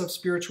sense of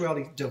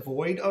spirituality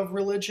devoid of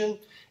religion.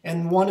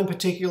 And one in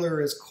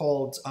particular is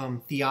called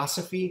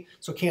theosophy.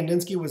 So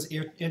Kandinsky was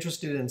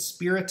interested in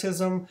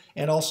spiritism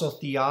and also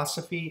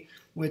theosophy,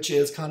 which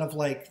is kind of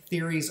like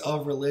theories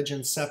of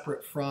religion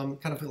separate from,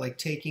 kind of like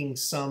taking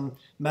some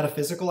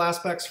metaphysical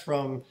aspects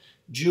from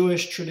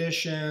Jewish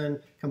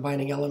tradition,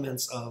 combining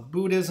elements of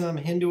Buddhism,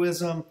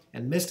 Hinduism,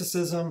 and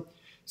mysticism.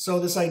 So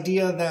this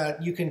idea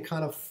that you can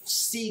kind of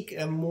seek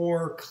a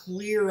more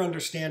clear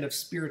understanding of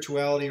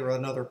spirituality or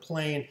another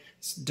plane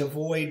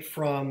devoid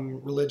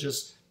from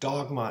religious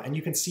dogma. And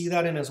you can see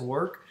that in his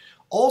work.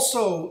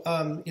 Also,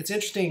 it's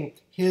interesting,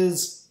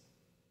 his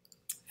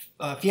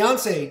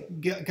fiancée,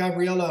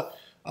 Gabriele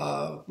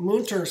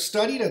Munter,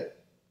 studied a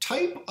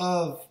type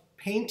of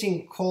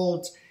painting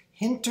called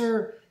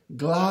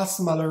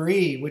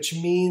Hinterglasmalerei, which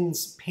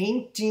means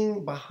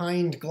painting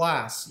behind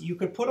glass. You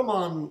could put them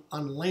on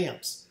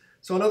lamps.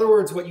 So in other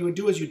words, what you would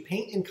do is you'd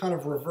paint in kind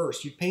of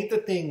reverse. You'd paint the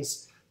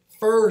things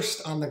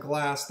first on the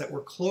glass that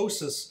were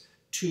closest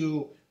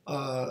to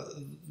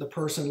the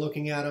person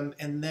looking at them,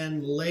 and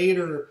then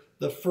later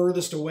the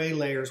furthest away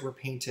layers were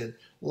painted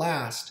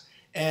last.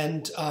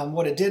 And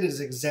what it did is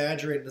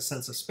exaggerate the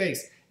sense of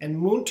space. And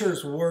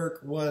Munter's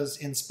work was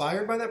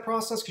inspired by that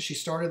process because she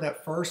started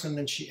that first and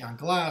then she on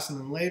glass and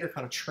then later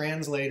kind of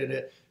translated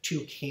it to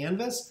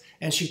canvas.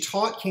 And she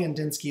taught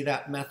Kandinsky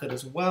that method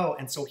as well.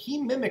 And so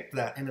he mimicked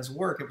that in his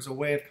work. It was a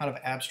way of kind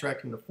of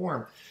abstracting the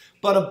form.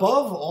 But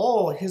above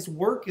all, his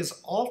work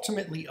is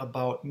ultimately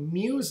about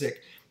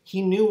music.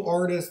 He knew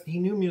artists, he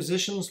knew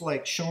musicians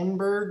like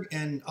Schoenberg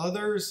and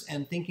others,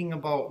 and thinking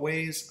about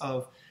ways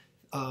of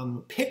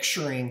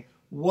picturing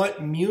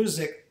what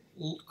music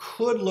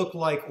could look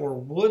like or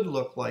would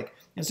look like.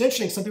 And it's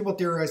interesting, some people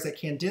theorize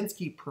that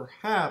Kandinsky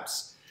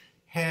perhaps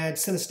had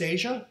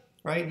synesthesia,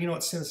 right? You know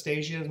what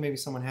synesthesia is? Maybe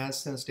someone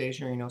has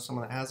synesthesia or you know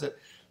someone that has it.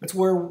 It's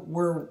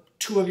where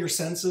two of your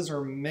senses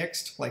are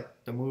mixed, like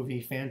the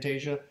movie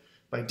Fantasia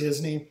by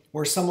Disney,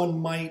 where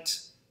someone might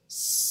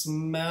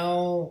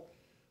smell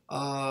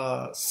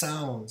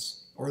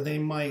sounds, or they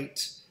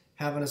might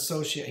have a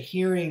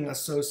hearing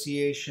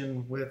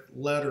association with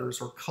letters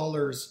or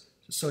colors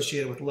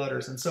associated with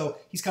letters. And so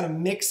he's kind of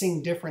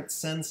mixing different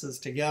senses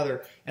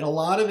together. And a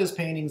lot of his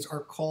paintings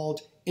are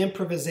called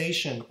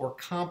improvisation or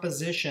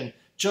composition,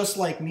 just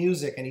like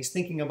music. And he's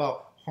thinking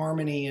about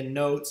harmony and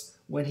notes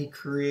when he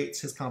creates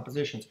his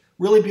compositions.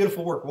 Really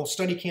beautiful work. We'll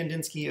study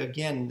Kandinsky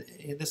again.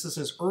 This is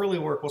his early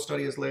work. We'll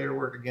study his later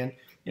work again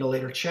in a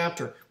later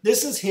chapter.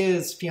 This is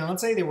his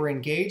fiancée. They were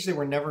engaged. They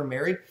were never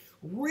married.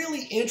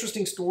 Really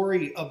interesting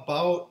story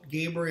about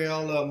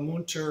Gabriele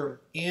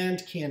Munter and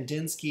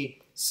Kandinsky,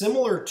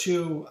 similar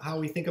to how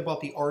we think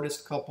about the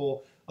artist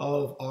couple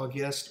of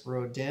Auguste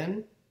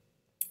Rodin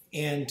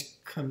and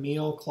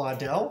Camille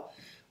Claudel,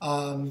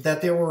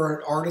 that they were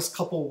an artist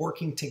couple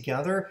working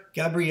together.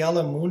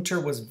 Gabriele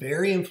Munter was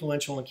very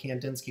influential in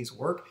Kandinsky's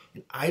work,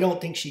 and I don't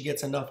think she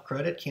gets enough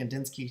credit.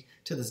 Kandinsky,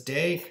 to this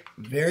day,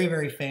 very,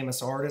 very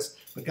famous artist,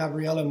 but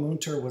Gabriele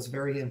Munter was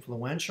very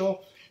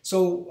influential.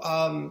 So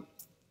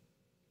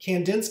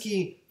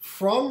Kandinsky,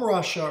 from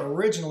Russia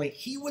originally,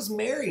 he was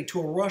married to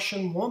a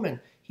Russian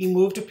woman. He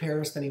moved to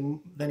Paris, then he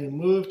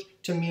moved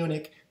to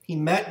Munich. He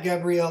met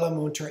Gabriele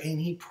Munter, and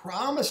he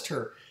promised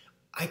her,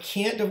 I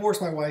can't divorce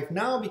my wife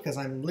now because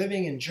I'm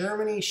living in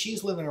Germany.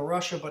 She's living in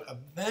Russia, but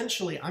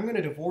eventually I'm going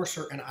to divorce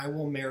her and I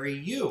will marry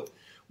you.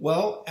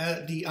 Well,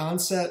 at the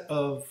onset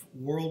of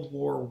World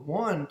War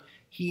I,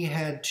 he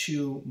had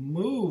to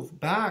move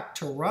back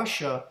to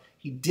Russia.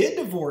 He did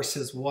divorce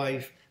his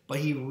wife, but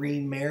he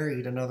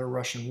remarried another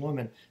Russian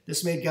woman.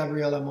 This made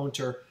Gabriele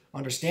Munter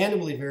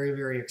understandably very,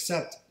 very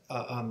upset.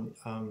 And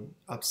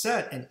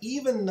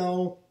even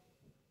though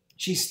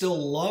she still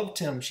loved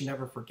him, she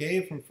never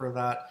forgave him for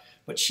that,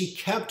 but she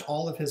kept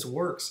all of his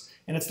works.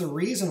 And it's the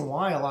reason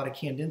why a lot of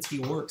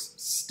Kandinsky works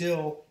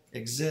still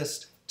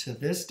exist to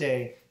this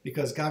day,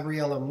 because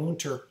Gabriele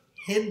Munter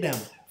hid them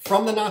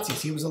from the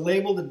Nazis. He was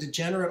labeled a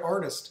degenerate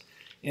artist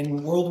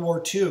in World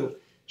War II.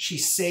 She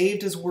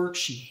saved his work.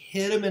 She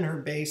hid him in her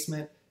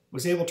basement,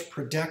 was able to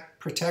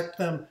protect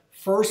them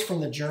first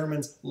from the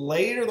Germans,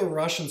 later the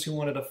Russians, who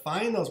wanted to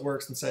find those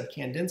works and said,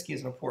 Kandinsky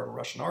is an important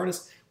Russian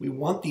artist. We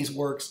want these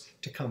works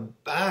to come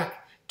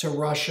back to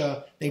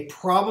Russia. They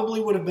probably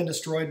would have been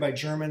destroyed by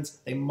Germans.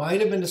 They might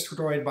have been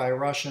destroyed by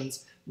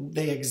Russians.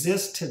 They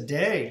exist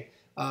today.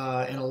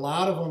 And a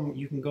lot of them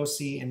you can go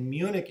see in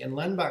Munich in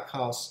Lenbach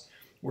House,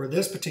 where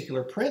this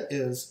particular print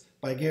is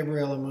by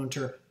Gabriele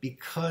Munter,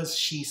 because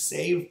she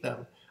saved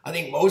them. I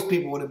think most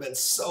people would have been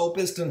so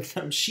pissed at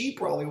them, she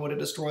probably would have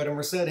destroyed them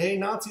or said, hey,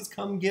 Nazis,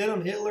 come get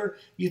them. Hitler,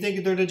 you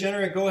think they're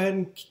degenerate, go ahead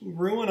and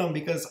ruin them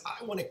because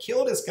I want to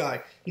kill this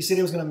guy. He said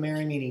he was going to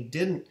marry me and he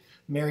didn't.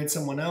 Married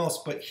someone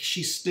else, but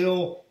she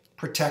still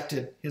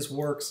protected his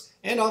works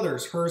and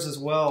others, hers as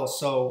well.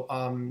 So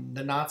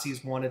the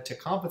Nazis wanted to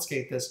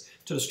confiscate this,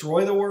 to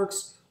destroy the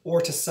works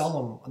or to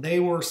sell them. They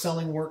were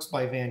selling works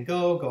by Van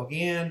Gogh,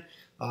 Gauguin,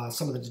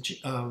 some of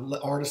the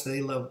artists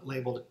they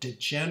labeled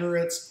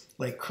degenerates,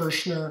 like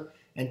Kirchner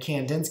and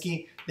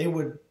Kandinsky. They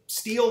would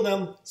steal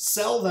them,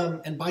 sell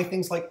them, and buy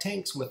things like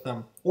tanks with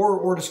them,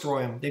 or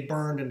destroy them. They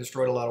burned and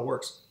destroyed a lot of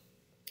works.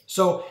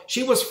 So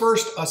she was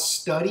first a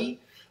student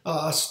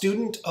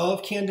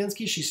of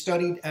Kandinsky. She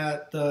studied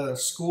at the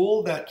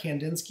school that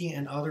Kandinsky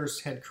and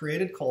others had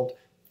created called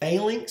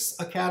Phalanx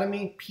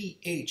Academy,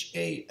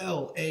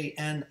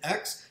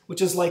 Phalanx,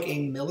 which is like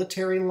a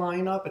military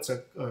lineup. It's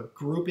a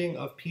grouping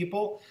of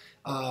people.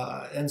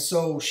 And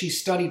so she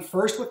studied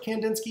first with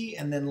Kandinsky,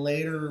 and then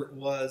later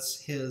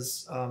was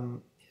his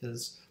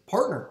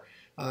partner.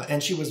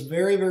 And she was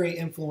very, very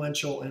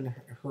influential in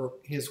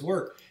his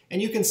work.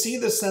 And you can see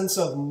the sense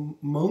of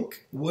Munch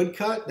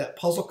woodcut, that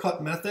puzzle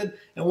cut method.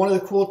 And one of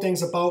the cool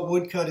things about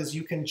woodcut is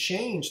you can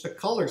change the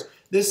colors.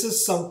 This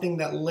is something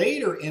that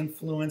later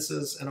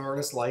influences an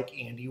artist like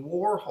Andy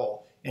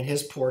Warhol and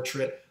his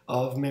portrait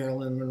of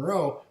Marilyn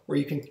Monroe, where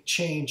you can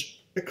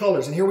change the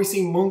colors. And here we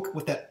see Munch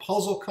with that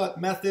puzzle cut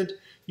method.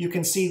 You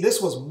can see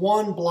this was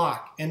one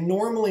block. And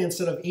normally,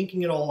 instead of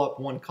inking it all up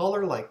one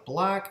color like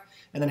black,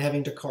 and then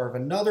having to carve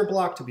another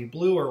block to be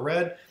blue or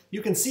red,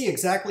 you can see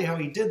exactly how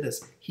he did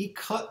this. He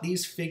cut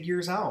these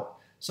figures out.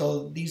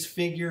 So these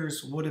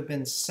figures would have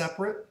been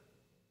separate.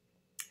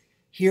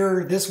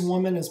 Here, this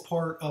woman is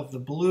part of the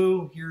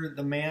blue. Here,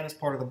 the man is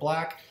part of the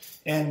black.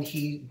 And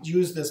he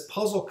used this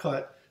puzzle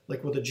cut,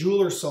 like with a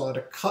jeweler's saw,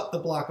 to cut the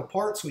block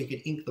apart so he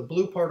could ink the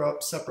blue part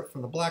up separate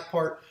from the black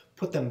part,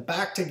 put them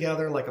back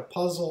together like a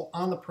puzzle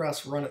on the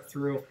press, run it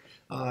through.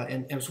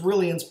 And it was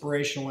really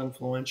inspirational,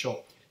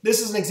 influential. This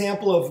is an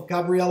example of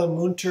Gabriele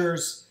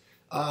Munter's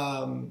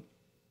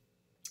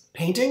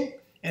painting,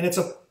 and it's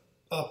a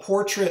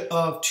portrait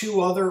of two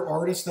other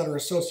artists that are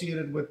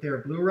associated with their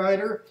Blue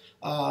Rider,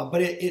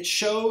 but it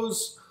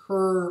shows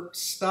her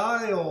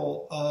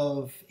style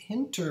of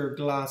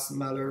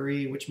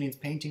Hinterglasmalerei, which means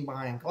painting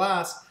behind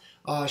glass.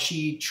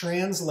 She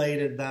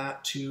translated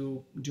that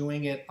to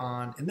doing it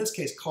on, in this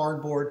case,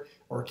 cardboard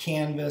or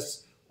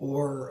canvas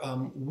or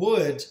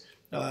wood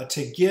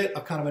to get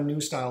a kind of a new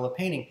style of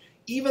painting.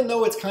 Even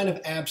though it's kind of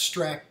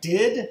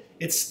abstracted,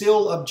 it's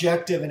still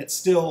objective, and it's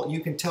still, you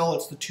can tell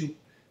it's the two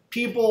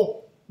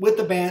people with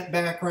the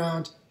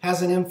background,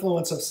 has an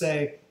influence of,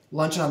 say,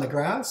 Luncheon on the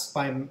Grass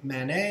by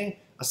Manet,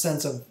 a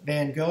sense of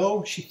Van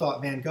Gogh. She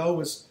thought Van Gogh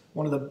was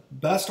one of the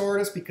best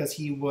artists because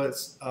he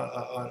was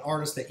an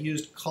artist that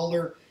used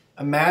color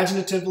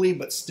imaginatively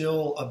but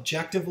still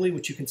objectively,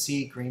 which you can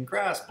see green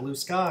grass, blue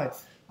sky.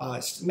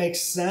 It makes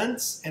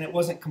sense, and it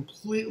wasn't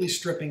completely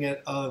stripping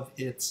it of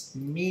its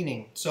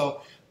meaning.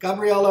 So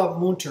Gabriele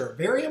Munter,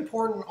 very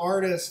important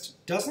artist,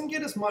 doesn't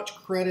get as much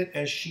credit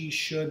as she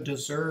should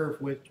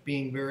deserve with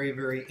being very,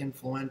 very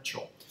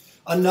influential.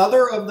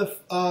 Another of the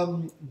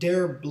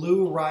Der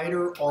Blue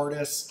Rider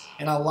artists,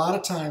 and a lot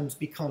of times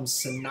becomes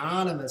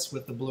synonymous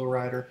with the Blue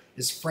Rider,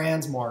 is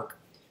Franz Marc.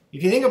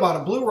 If you think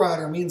about it, Blue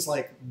Rider means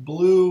like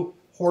blue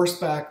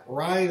horseback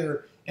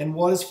rider, and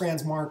what does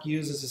Franz Marc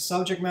use as his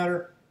subject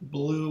matter?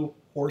 Blue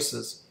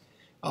horses.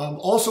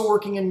 Also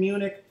working in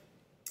Munich,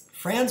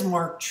 Franz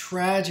Marc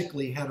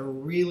tragically had a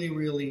really,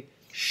 really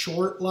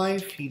short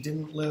life. He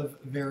didn't live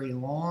very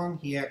long.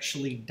 He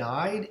actually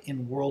died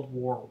in World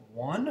War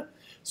I,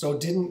 so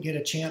didn't get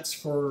a chance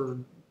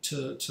to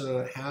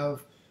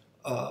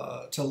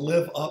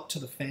live up to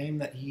the fame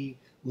that he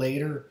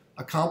later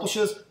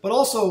accomplishes, but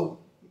also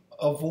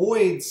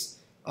avoids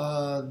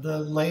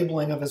the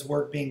labeling of his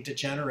work being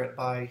degenerate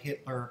by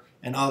Hitler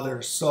and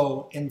others.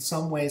 So in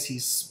some ways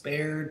he's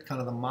spared kind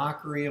of the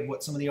mockery of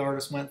what some of the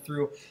artists went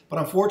through, but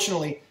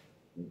unfortunately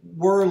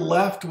we're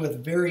left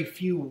with very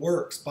few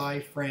works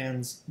by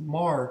Franz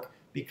Marc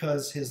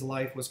because his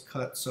life was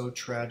cut so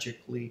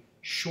tragically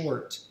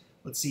short.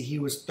 Let's see, he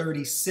was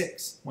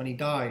 36 when he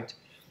died.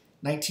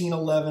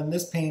 1911,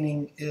 this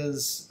painting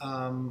is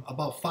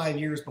about 5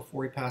 years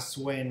before he passes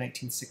away in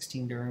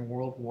 1916 during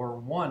World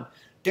War I.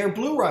 Der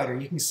Blue Rider,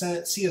 you can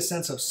see a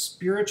sense of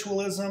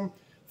spiritualism,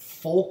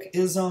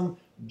 folkism,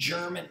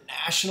 German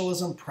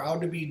nationalism,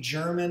 proud to be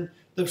German.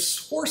 The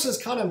horses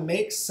kind of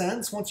make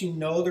sense once you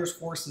know there's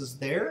horses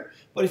there,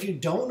 but if you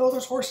don't know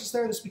there's horses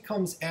there, this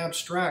becomes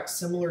abstract,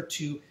 similar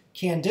to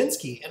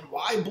Kandinsky. And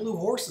why blue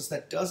horses?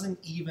 That doesn't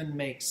even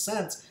make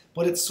sense,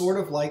 but it's sort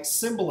of like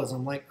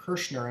symbolism, like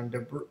Kirchner and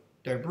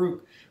Der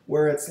Broek,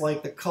 where it's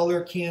like the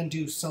color can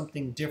do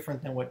something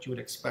different than what you would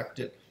expect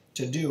it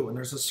to do. And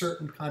there's a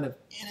certain kind of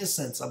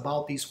innocence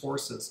about these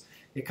horses.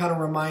 It kind of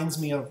reminds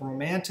me of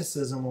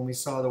Romanticism when we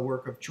saw the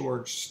work of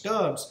George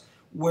Stubbs,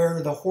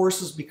 where the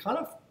horses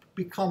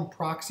become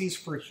proxies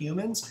for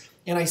humans.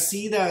 And I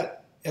see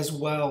that as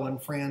well in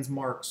Franz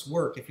Marc's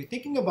work. If you're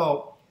thinking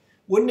about,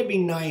 wouldn't it be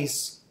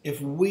nice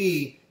if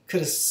we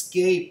could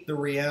escape the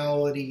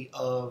reality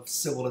of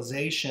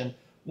civilization?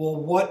 Well,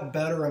 what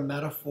better a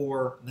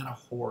metaphor than a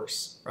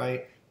horse,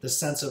 right? The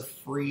sense of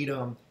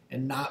freedom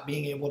and not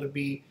being able to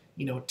be,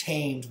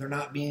 tamed. They're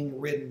not being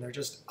ridden. They're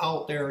just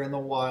out there in the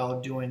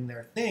wild doing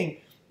their thing.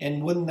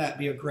 And wouldn't that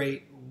be a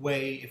great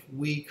way if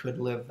we could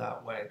live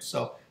that way?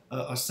 So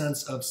a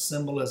sense of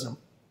symbolism.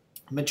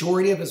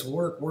 Majority of his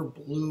work were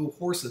blue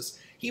horses.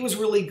 He was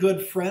really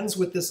good friends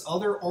with this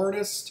other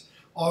artist,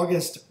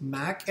 August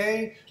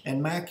Macke,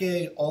 and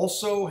Macke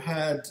also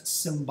had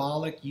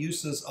symbolic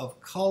uses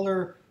of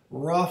color,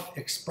 rough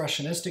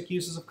expressionistic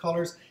uses of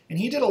colors, and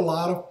he did a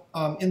lot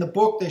of, in the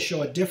book they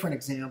show a different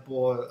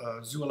example, a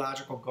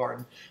zoological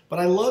garden,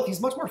 but he's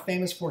much more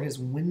famous for his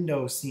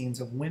window scenes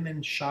of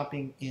women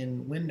shopping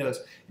in windows,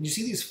 and you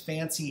see these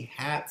fancy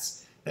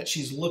hats that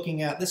she's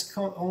looking at. This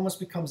almost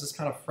becomes this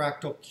kind of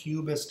fractal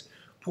cubist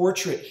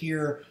portrait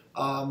here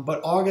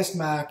But August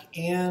Mack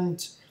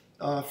and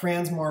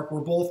Franz Marc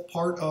were both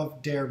part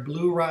of Der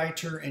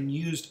Blue-Reiter and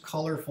used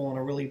colorful in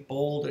a really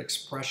bold,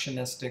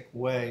 expressionistic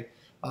way.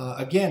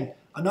 Again,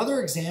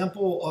 another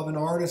example of an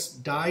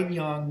artist died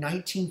young,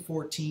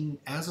 1914,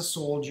 as a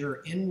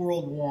soldier in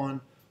World War I.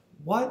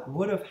 What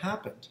would have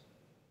happened?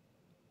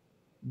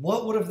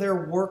 What would have their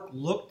work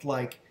looked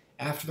like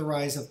after the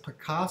rise of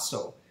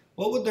Picasso?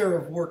 What would their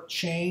work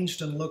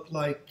changed and looked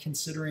like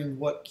considering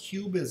what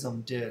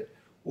Cubism did,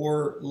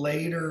 or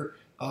later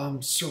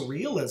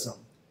Surrealism,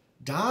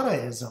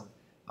 Dadaism?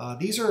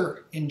 These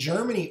are, in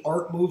Germany,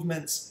 art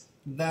movements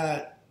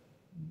that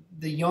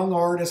the young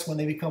artists, when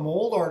they become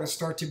old artists,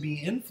 start to be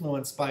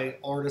influenced by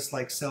artists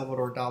like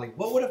Salvador Dali.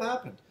 What would have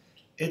happened?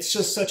 It's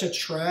just such a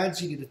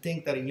tragedy to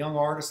think that a young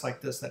artist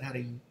like this that had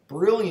a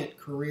brilliant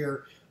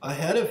career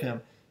ahead of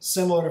him,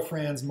 similar to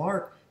Franz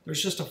Marc,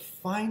 there's just a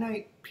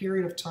finite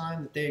period of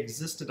time that they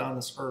existed on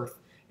this earth.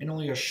 In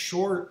only a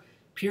short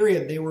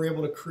period, they were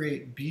able to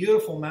create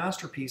beautiful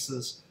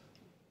masterpieces.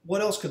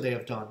 What else could they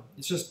have done?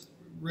 It's just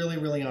really,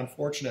 really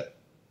unfortunate.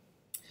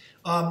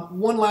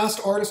 One last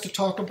artist to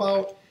talk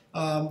about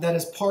that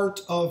is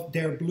part of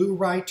Der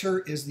Blue-Reiter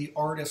is the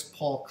artist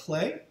Paul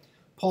Klee.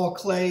 Paul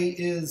Klee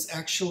is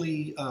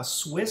actually a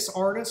Swiss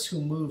artist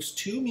who moves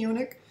to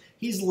Munich.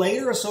 He's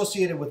later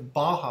associated with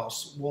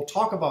Bauhaus. We'll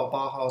talk about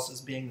Bauhaus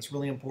as being this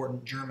really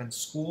important German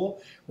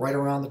school right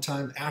around the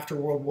time after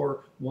World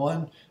War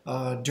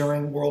I.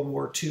 During World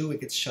War II,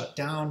 it gets shut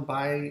down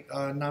by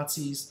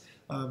Nazis,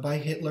 by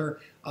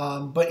Hitler.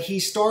 But he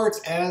starts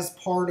as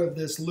part of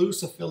this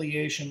loose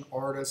affiliation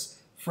artist,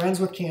 friends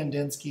with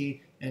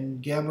Kandinsky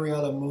and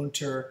Gabriele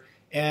Munter.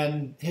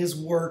 And his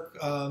work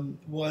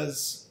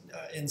was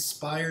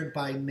inspired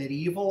by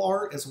medieval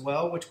art as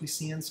well, which we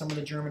see in some of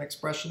the German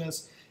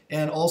Expressionists,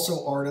 and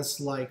also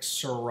artists like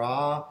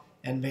Seurat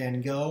and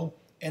Van Gogh.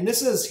 And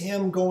this is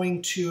him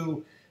going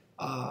to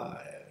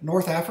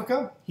North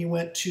Africa. He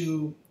went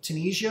to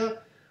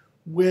Tunisia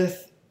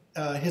with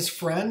his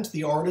friend,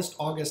 the artist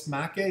August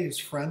Macke. He was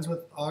friends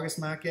with August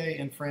Macke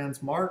and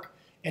Franz Marc.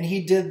 And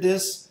he did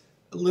this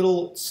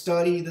little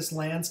study, this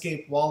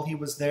landscape, while he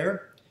was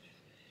there.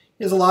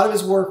 A lot of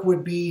his work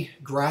would be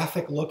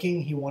graphic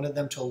looking. He wanted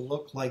them to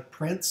look like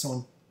prints,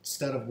 so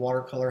instead of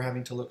watercolor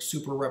having to look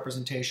super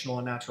representational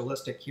and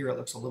naturalistic, here it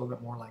looks a little bit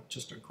more like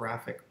just a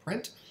graphic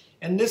print.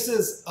 And this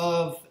is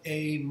of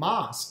a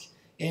mosque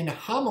in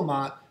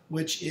Hammamet,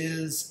 which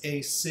is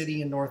a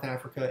city in North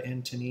Africa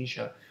in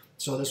Tunisia.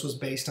 So this was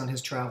based on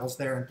his travels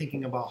there and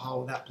thinking about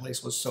how that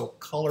place was so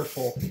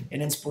colorful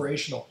and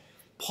inspirational.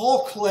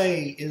 Paul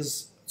Klee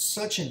is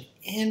such an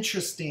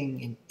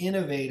interesting and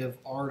innovative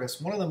artist,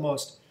 one of the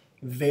most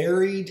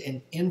varied and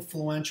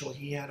influential.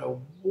 He had a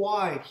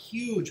wide,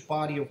 huge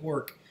body of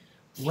work,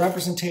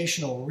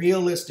 representational,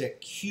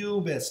 realistic,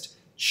 cubist,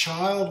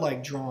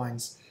 childlike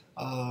drawings,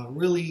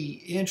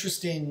 really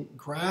interesting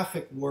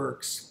graphic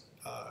works,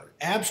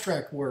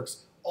 abstract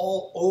works,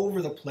 all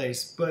over the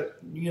place, but,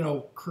 you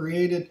know,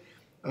 created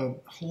a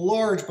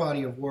large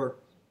body of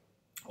work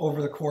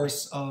over the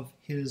course of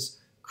his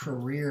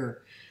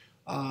career.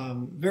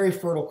 Very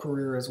fertile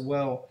career as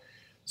well.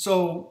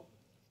 So,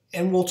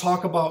 and we'll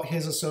talk about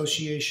his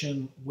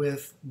association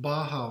with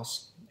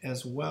Bauhaus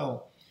as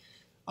well.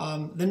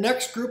 The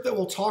next group that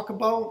we'll talk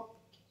about,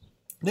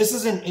 this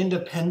is an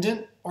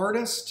independent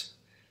artist.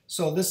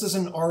 So this is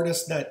an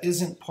artist that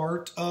isn't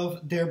part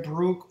of Der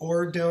Bruch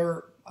or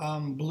Der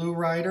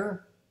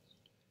Blue-Reiter.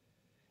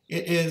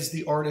 It is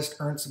the artist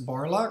Ernst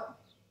Barlach.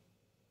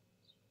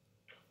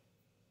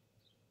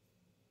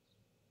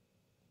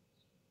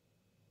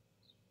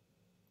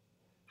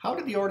 How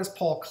did the artist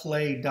Paul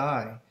Klee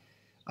die?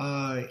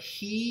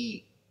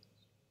 He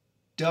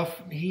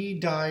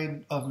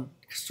died of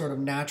sort of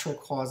natural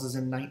causes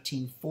in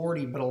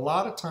 1940, but a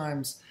lot of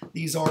times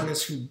these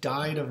artists who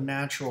died of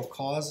natural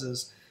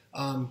causes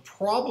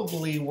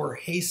probably were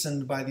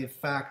hastened by the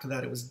fact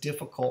that it was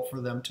difficult for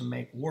them to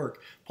make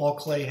work. Paul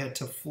Klee had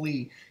to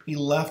flee. He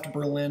left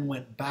Berlin,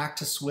 went back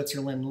to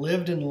Switzerland,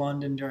 lived in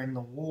London during the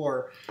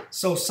war.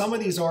 So some of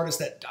these artists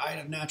that died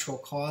of natural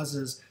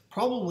causes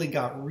probably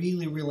got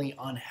really, really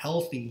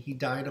unhealthy. He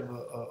died of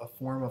a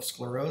form of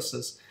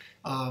sclerosis,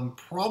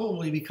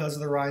 probably because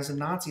of the rise of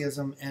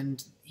Nazism,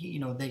 and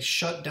they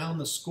shut down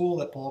the school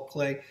that Paul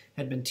Klee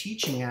had been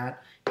teaching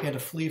at. He had to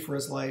flee for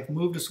his life,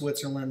 moved to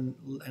Switzerland,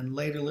 and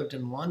later lived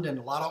in London.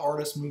 A lot of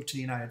artists moved to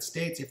the United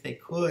States if they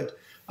could,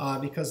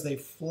 because they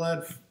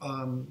fled,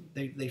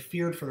 they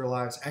feared for their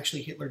lives.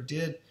 Actually, Hitler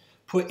did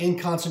put in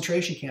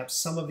concentration camps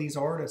some of these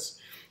artists.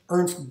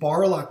 Ernst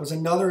Barlach was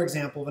another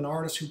example of an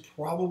artist who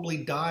probably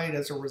died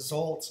as a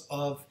result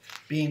of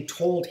being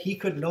told he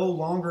could no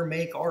longer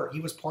make art. He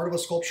was part of a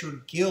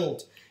sculpture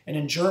guild. And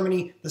in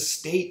Germany, the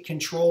state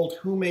controlled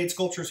who made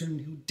sculptures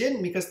and who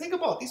didn't. Because think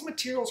about it, these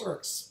materials are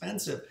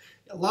expensive.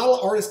 A lot of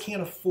artists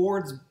can't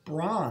afford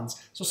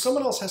bronze. So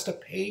someone else has to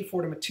pay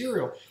for the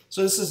material.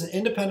 So this is an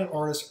independent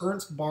artist,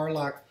 Ernst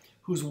Barlach,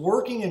 who's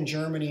working in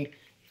Germany.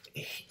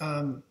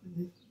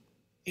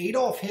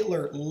 Adolf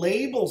Hitler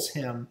labels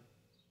him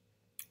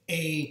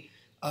a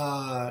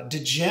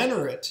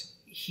degenerate.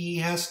 He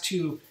has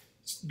to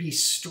be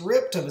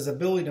stripped of his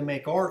ability to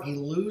make art. He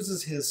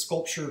loses his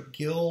sculpture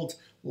guild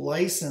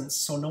license,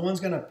 so no one's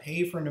going to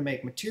pay for him to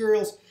make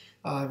materials.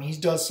 He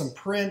does some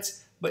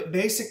prints, but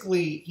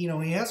basically, he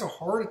has a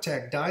heart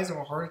attack, dies of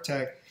a heart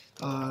attack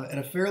at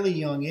a fairly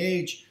young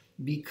age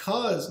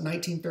because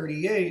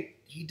 1938,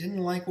 he didn't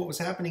like what was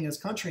happening in his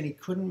country and he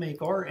couldn't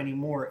make art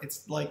anymore.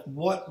 It's like,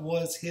 what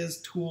was his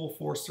tool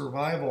for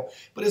survival?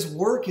 But his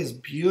work is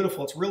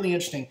beautiful. It's really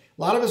interesting.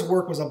 A lot of his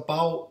work was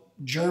about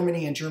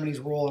Germany and Germany's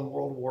role in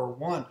World War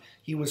I.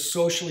 He was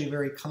socially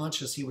very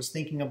conscious. He was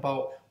thinking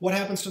about what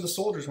happens to the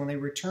soldiers when they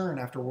return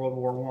after World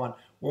War I.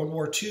 World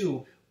War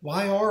II,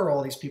 why are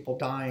all these people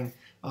dying?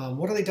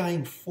 What are they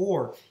dying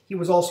for? He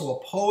was also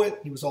a poet.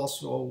 He was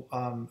also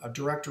a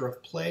director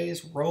of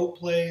plays, wrote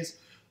plays,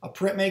 a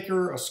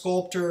printmaker, a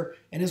sculptor,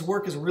 and his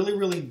work is really,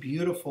 really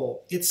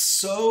beautiful. It's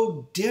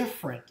so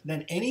different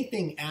than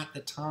anything at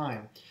the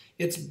time.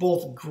 It's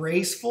both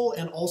graceful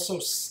and also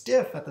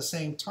stiff at the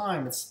same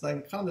time. It's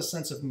like kind of the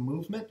sense of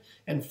movement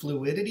and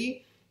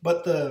fluidity,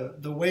 but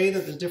the way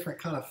that the different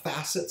kind of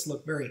facets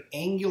look very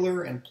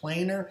angular and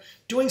planar,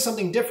 doing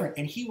something different.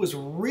 And he was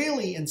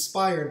really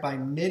inspired by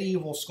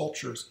medieval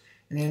sculptures,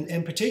 and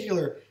in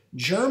particular,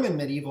 German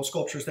medieval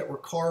sculptures that were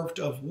carved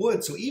of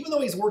wood. So even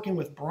though he's working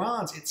with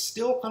bronze, it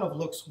still kind of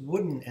looks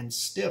wooden and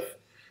stiff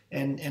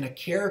and a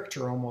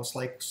character, almost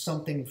like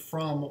something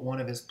from one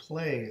of his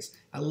plays.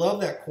 I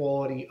love that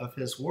quality of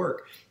his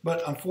work.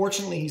 But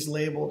unfortunately, he's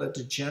labeled a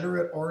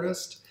degenerate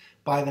artist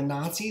by the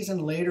Nazis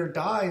and later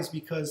dies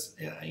because,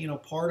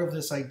 part of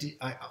this idea,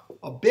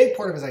 a big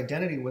part of his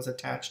identity was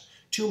attached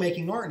to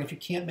making art. And if you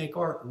can't make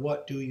art,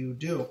 what do you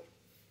do?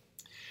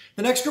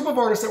 The next group of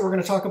artists that we're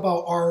going to talk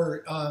about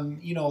are,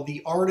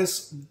 the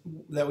artists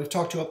that we've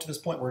talked to up to this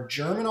point were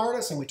German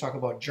artists, and we talk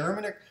about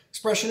German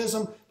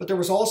Expressionism, but there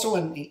was also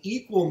an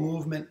equal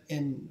movement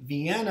in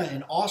Vienna,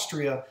 in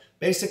Austria,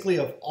 basically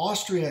of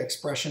Austria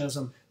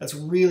Expressionism that's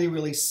really,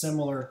 really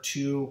similar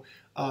to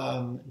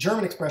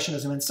German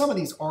Expressionism. And some of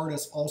these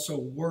artists also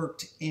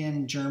worked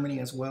in Germany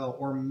as well,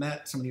 or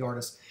met some of the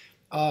artists.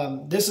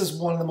 This is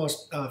one of the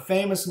most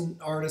famous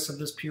artists of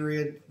this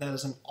period. That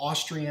is an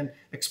Austrian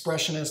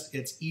expressionist.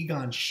 It's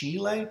Egon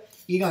Schiele.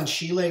 Egon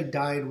Schiele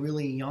died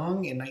really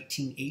young in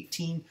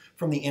 1918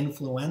 from the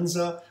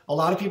influenza. A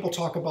lot of people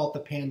talk about the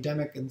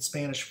pandemic and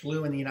Spanish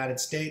flu in the United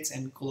States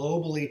and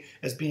globally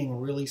as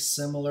being really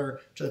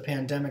similar to the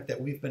pandemic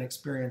that we've been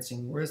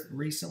experiencing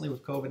recently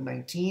with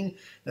COVID-19,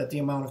 that the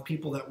amount of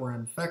people that were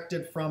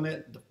infected from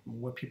it,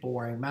 with people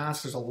wearing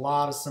masks, there's a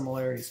lot of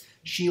similarities.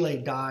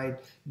 Schiele died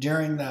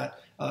during that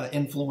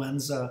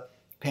influenza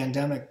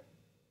pandemic.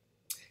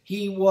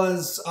 He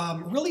was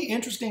really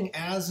interesting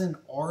as an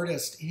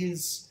artist.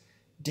 His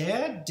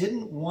dad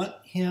didn't want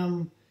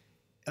him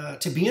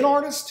to be an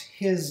artist.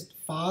 His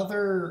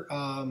father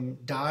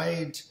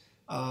died,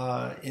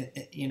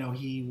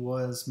 he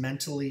was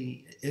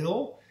mentally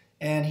ill,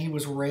 and he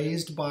was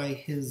raised by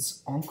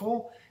his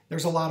uncle.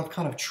 There's a lot of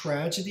kind of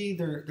tragedy.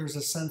 There's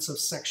a sense of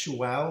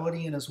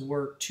sexuality in his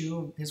work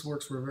too. His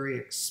works were very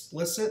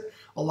explicit.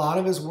 A lot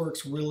of his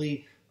works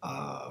really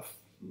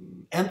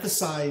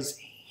emphasize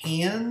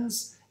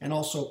hands and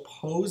also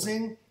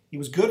posing. He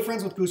was good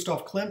friends with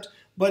Gustav Klimt,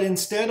 but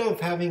instead of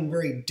having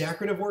very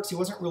decorative works, he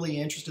wasn't really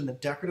interested in the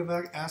decorative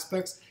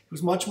aspects. He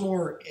was much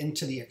more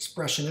into the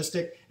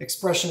expressionistic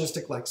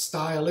like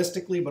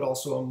stylistically, but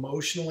also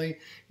emotionally.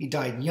 He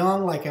died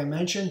young, like I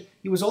mentioned.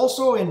 He was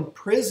also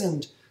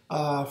imprisoned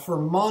for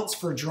months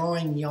for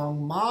drawing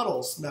young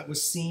models. That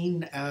was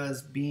seen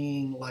as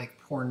being like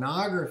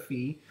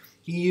pornography.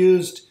 He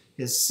used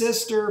his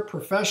sister,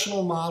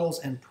 professional models,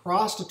 and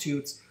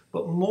prostitutes,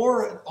 but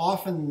more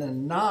often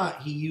than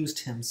not, he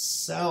used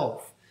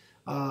himself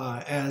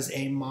as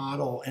a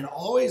model. And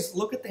always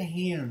look at the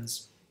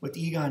hands with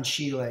Egon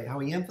Schiele, how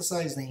he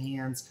emphasized the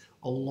hands,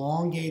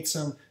 elongates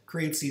them,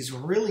 creates these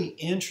really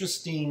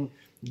interesting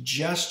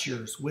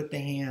gestures with the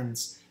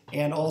hands,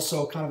 and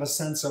also kind of a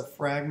sense of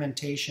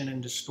fragmentation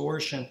and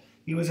distortion.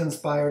 He was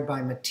inspired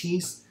by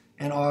Matisse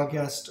and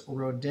Auguste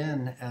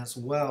Rodin as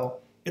well.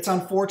 It's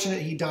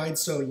unfortunate he died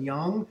so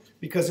young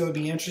because it would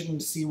be interesting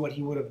to see what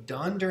he would have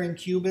done during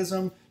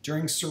Cubism,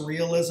 during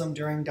Surrealism,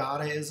 during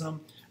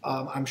Dadaism.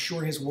 I'm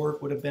sure his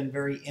work would have been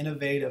very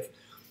innovative.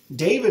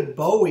 David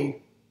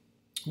Bowie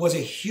was a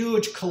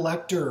huge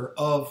collector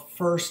of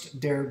first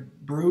Der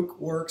Bruch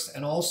works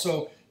and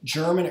also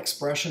German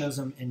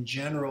Expressionism in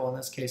general, in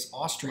this case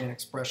Austrian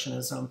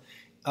Expressionism.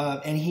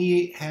 And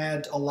he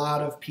had a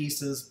lot of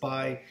pieces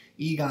by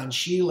Egon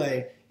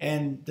Schiele.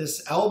 And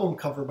this album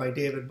cover by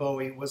David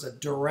Bowie was a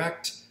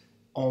direct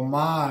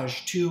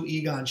homage to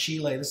Egon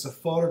Schiele. This is a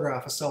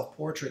photograph, a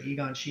self-portrait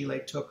Egon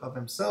Schiele took of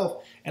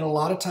himself. And a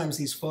lot of times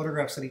these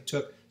photographs that he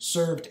took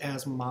served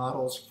as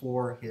models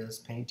for his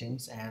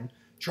paintings and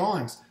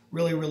drawings.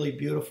 Really, really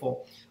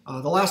beautiful.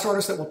 The last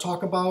artist that we'll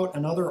talk about,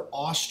 another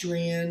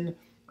Austrian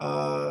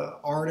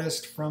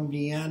artist from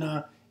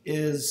Vienna,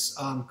 is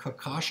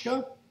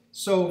Kokoschka.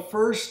 So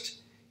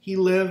first, he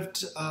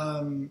lived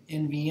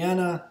in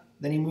Vienna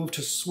then he moved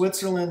to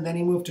Switzerland, then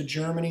he moved to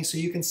Germany. So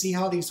you can see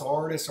how these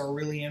artists are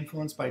really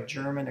influenced by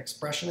German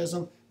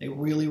Expressionism. They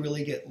really,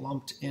 really get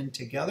lumped in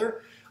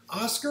together.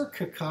 Oskar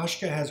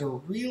Kokoschka has a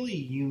really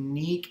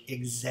unique,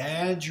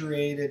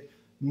 exaggerated,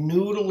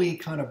 noodly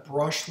kind of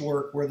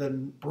brushwork where the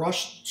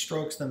brush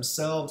strokes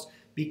themselves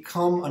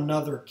become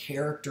another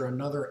character,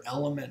 another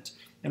element,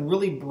 and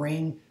really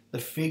bring the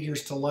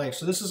figures to life.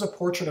 So this is a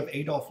portrait of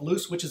Adolf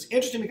Loos, which is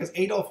interesting because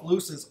Adolf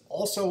Loos is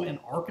also an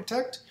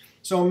architect.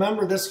 So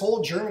remember, this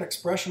whole German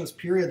Expressionist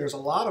period, there's a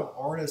lot of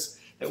artists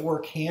that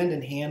work hand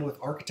in hand with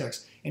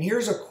architects. And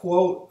here's a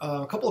quote,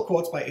 a couple of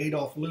quotes by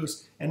Adolf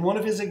Loos, and one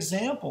of his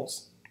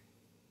examples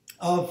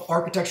of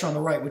architecture on the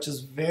right, which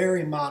is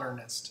very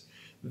modernist,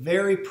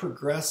 very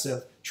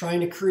progressive, trying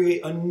to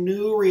create a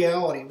new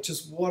reality, which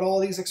is what all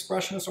these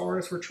expressionist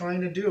artists were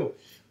trying to do.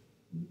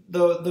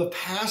 The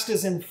past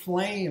is in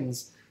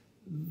flames.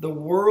 The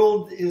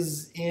world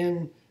is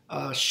in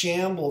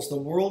shambles. The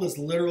world is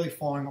literally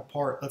falling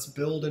apart. Let's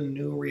build a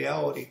new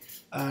reality.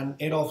 And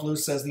Adolf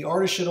Loos says the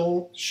artist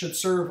should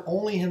serve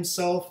only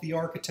himself, the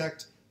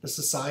architect, the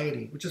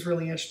society, which is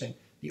really interesting.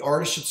 The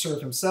artist should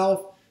serve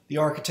himself. The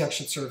architect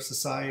should serve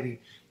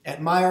society.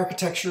 At my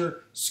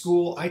architecture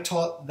school, I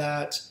taught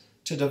that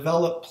to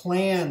develop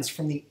plans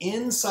from the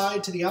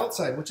inside to the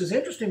outside, which is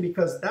interesting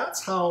because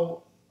that's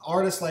how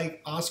artists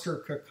like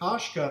Oskar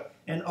Kokoschka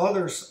and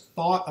others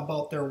thought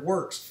about their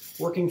works,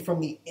 working from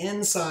the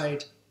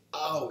inside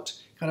out,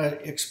 kind of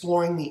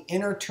exploring the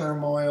inner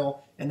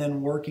turmoil and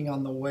then working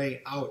on the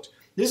way out.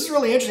 This is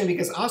really interesting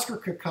because Oskar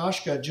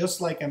Kokoschka,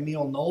 just like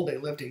Emil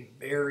Nolde, lived a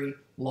very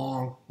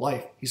long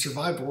life. He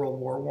survived World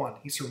War I.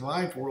 He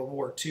survived World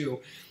War II.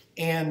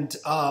 And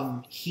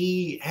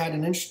he had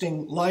an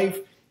interesting life.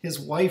 His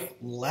wife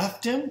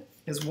left him.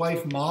 His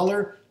wife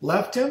Mahler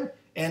left him.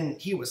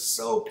 And he was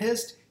so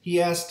pissed.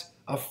 He asked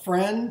a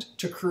friend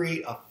to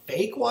create a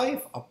fake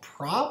wife, a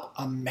prop,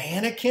 a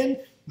mannequin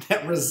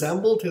that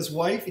resembled his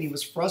wife. And he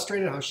was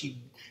frustrated how she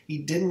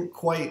didn't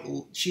quite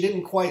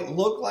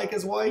look like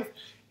his wife.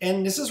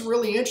 And this is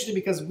really interesting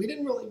because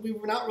we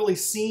were not really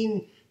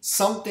seeing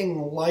something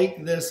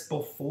like this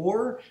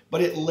before,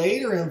 but it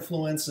later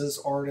influences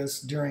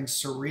artists during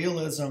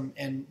Surrealism,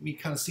 and we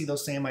kind of see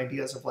those same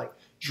ideas of like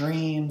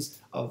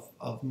dreams, of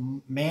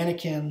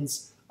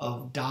mannequins,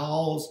 of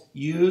dolls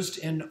used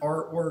in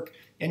artwork.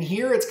 And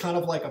here it's kind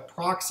of like a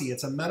proxy.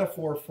 It's a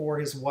metaphor for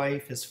his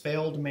wife, his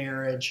failed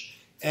marriage.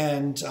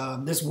 And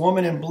this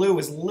woman in blue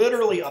is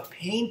literally a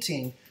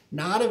painting,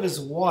 not of his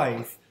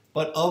wife,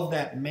 but of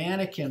that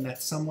mannequin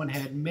that someone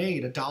had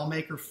made. A doll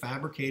maker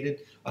fabricated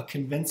a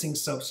convincing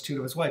substitute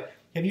of his wife.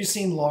 Have you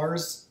seen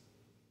Lars,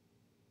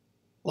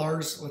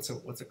 what's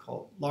it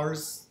called?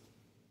 Lars,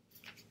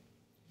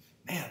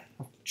 man,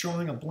 I'm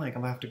drawing a blank.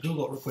 I'm gonna have to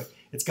Google it real quick.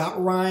 It's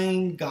got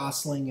Ryan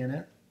Gosling in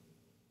it.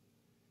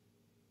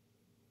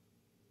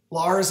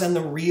 Lars and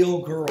the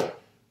Real Girl.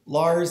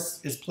 Lars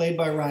is played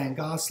by Ryan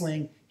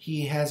Gosling.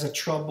 He has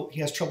trouble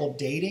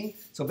dating.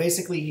 So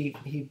basically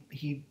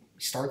he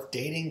starts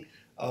dating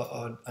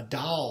a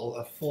doll,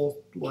 a full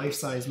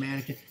life-size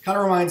mannequin. Kind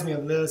of reminds me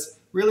of this.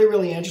 Really,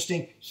 really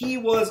interesting. He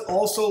was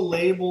also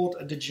labeled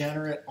a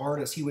degenerate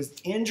artist. He was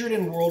injured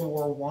in World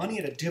War I. He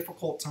had a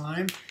difficult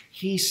time.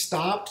 He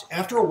stopped,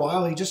 after a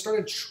while, he just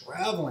started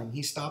traveling.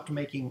 He stopped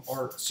making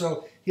art.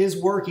 So his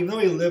work, even though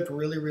he lived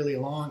really, really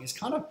long, is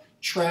kind of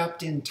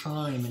trapped in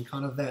time and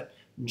kind of that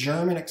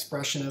German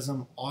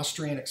Expressionism,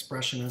 Austrian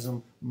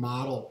Expressionism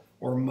model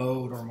or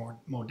mode or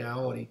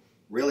modality.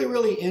 Really,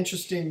 really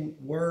interesting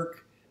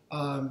work.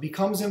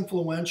 Becomes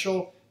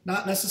influential,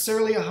 not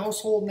necessarily a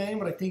household name,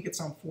 but I think it's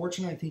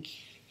unfortunate. I think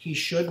he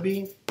should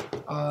be.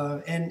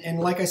 And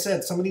like I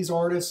said, some of these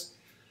artists,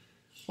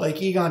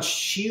 like Egon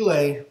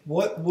Schiele,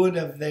 what would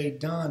have they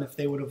done if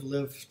they would have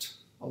lived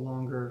a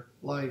longer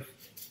life?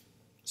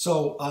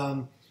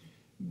 So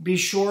be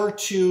sure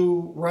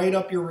to write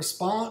up your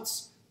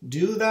response.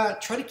 Do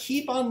that. Try to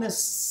keep on this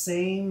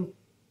same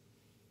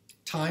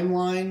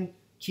timeline.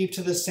 Keep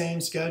to the same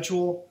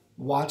schedule.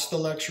 Watch the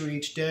lecture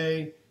each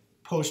day.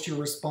 Post your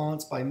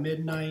response by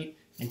midnight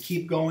and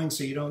keep going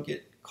so you don't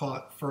get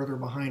caught further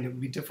behind. It would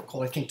be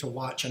difficult, I think, to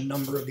watch a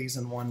number of these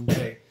in one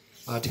day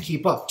to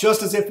keep up.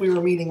 Just as if we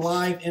were meeting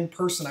live in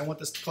person, I want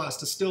this class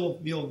to still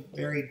feel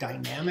very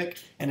dynamic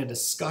and a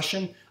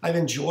discussion. I've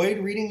enjoyed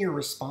reading your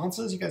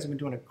responses. You guys have been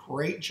doing a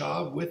great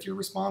job with your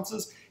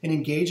responses and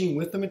engaging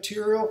with the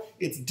material.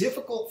 It's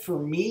difficult for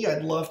me.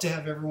 I'd love to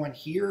have everyone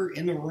here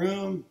in the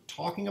room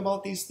talking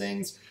about these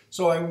things.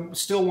 So I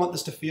still want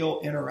this to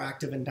feel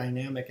interactive and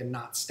dynamic and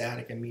not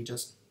static and me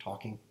just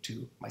talking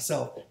to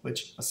myself,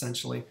 which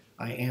essentially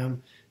I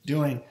am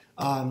doing.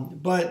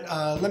 But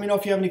let me know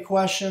if you have any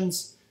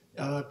questions.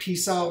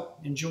 Peace out.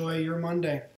 Enjoy your Monday.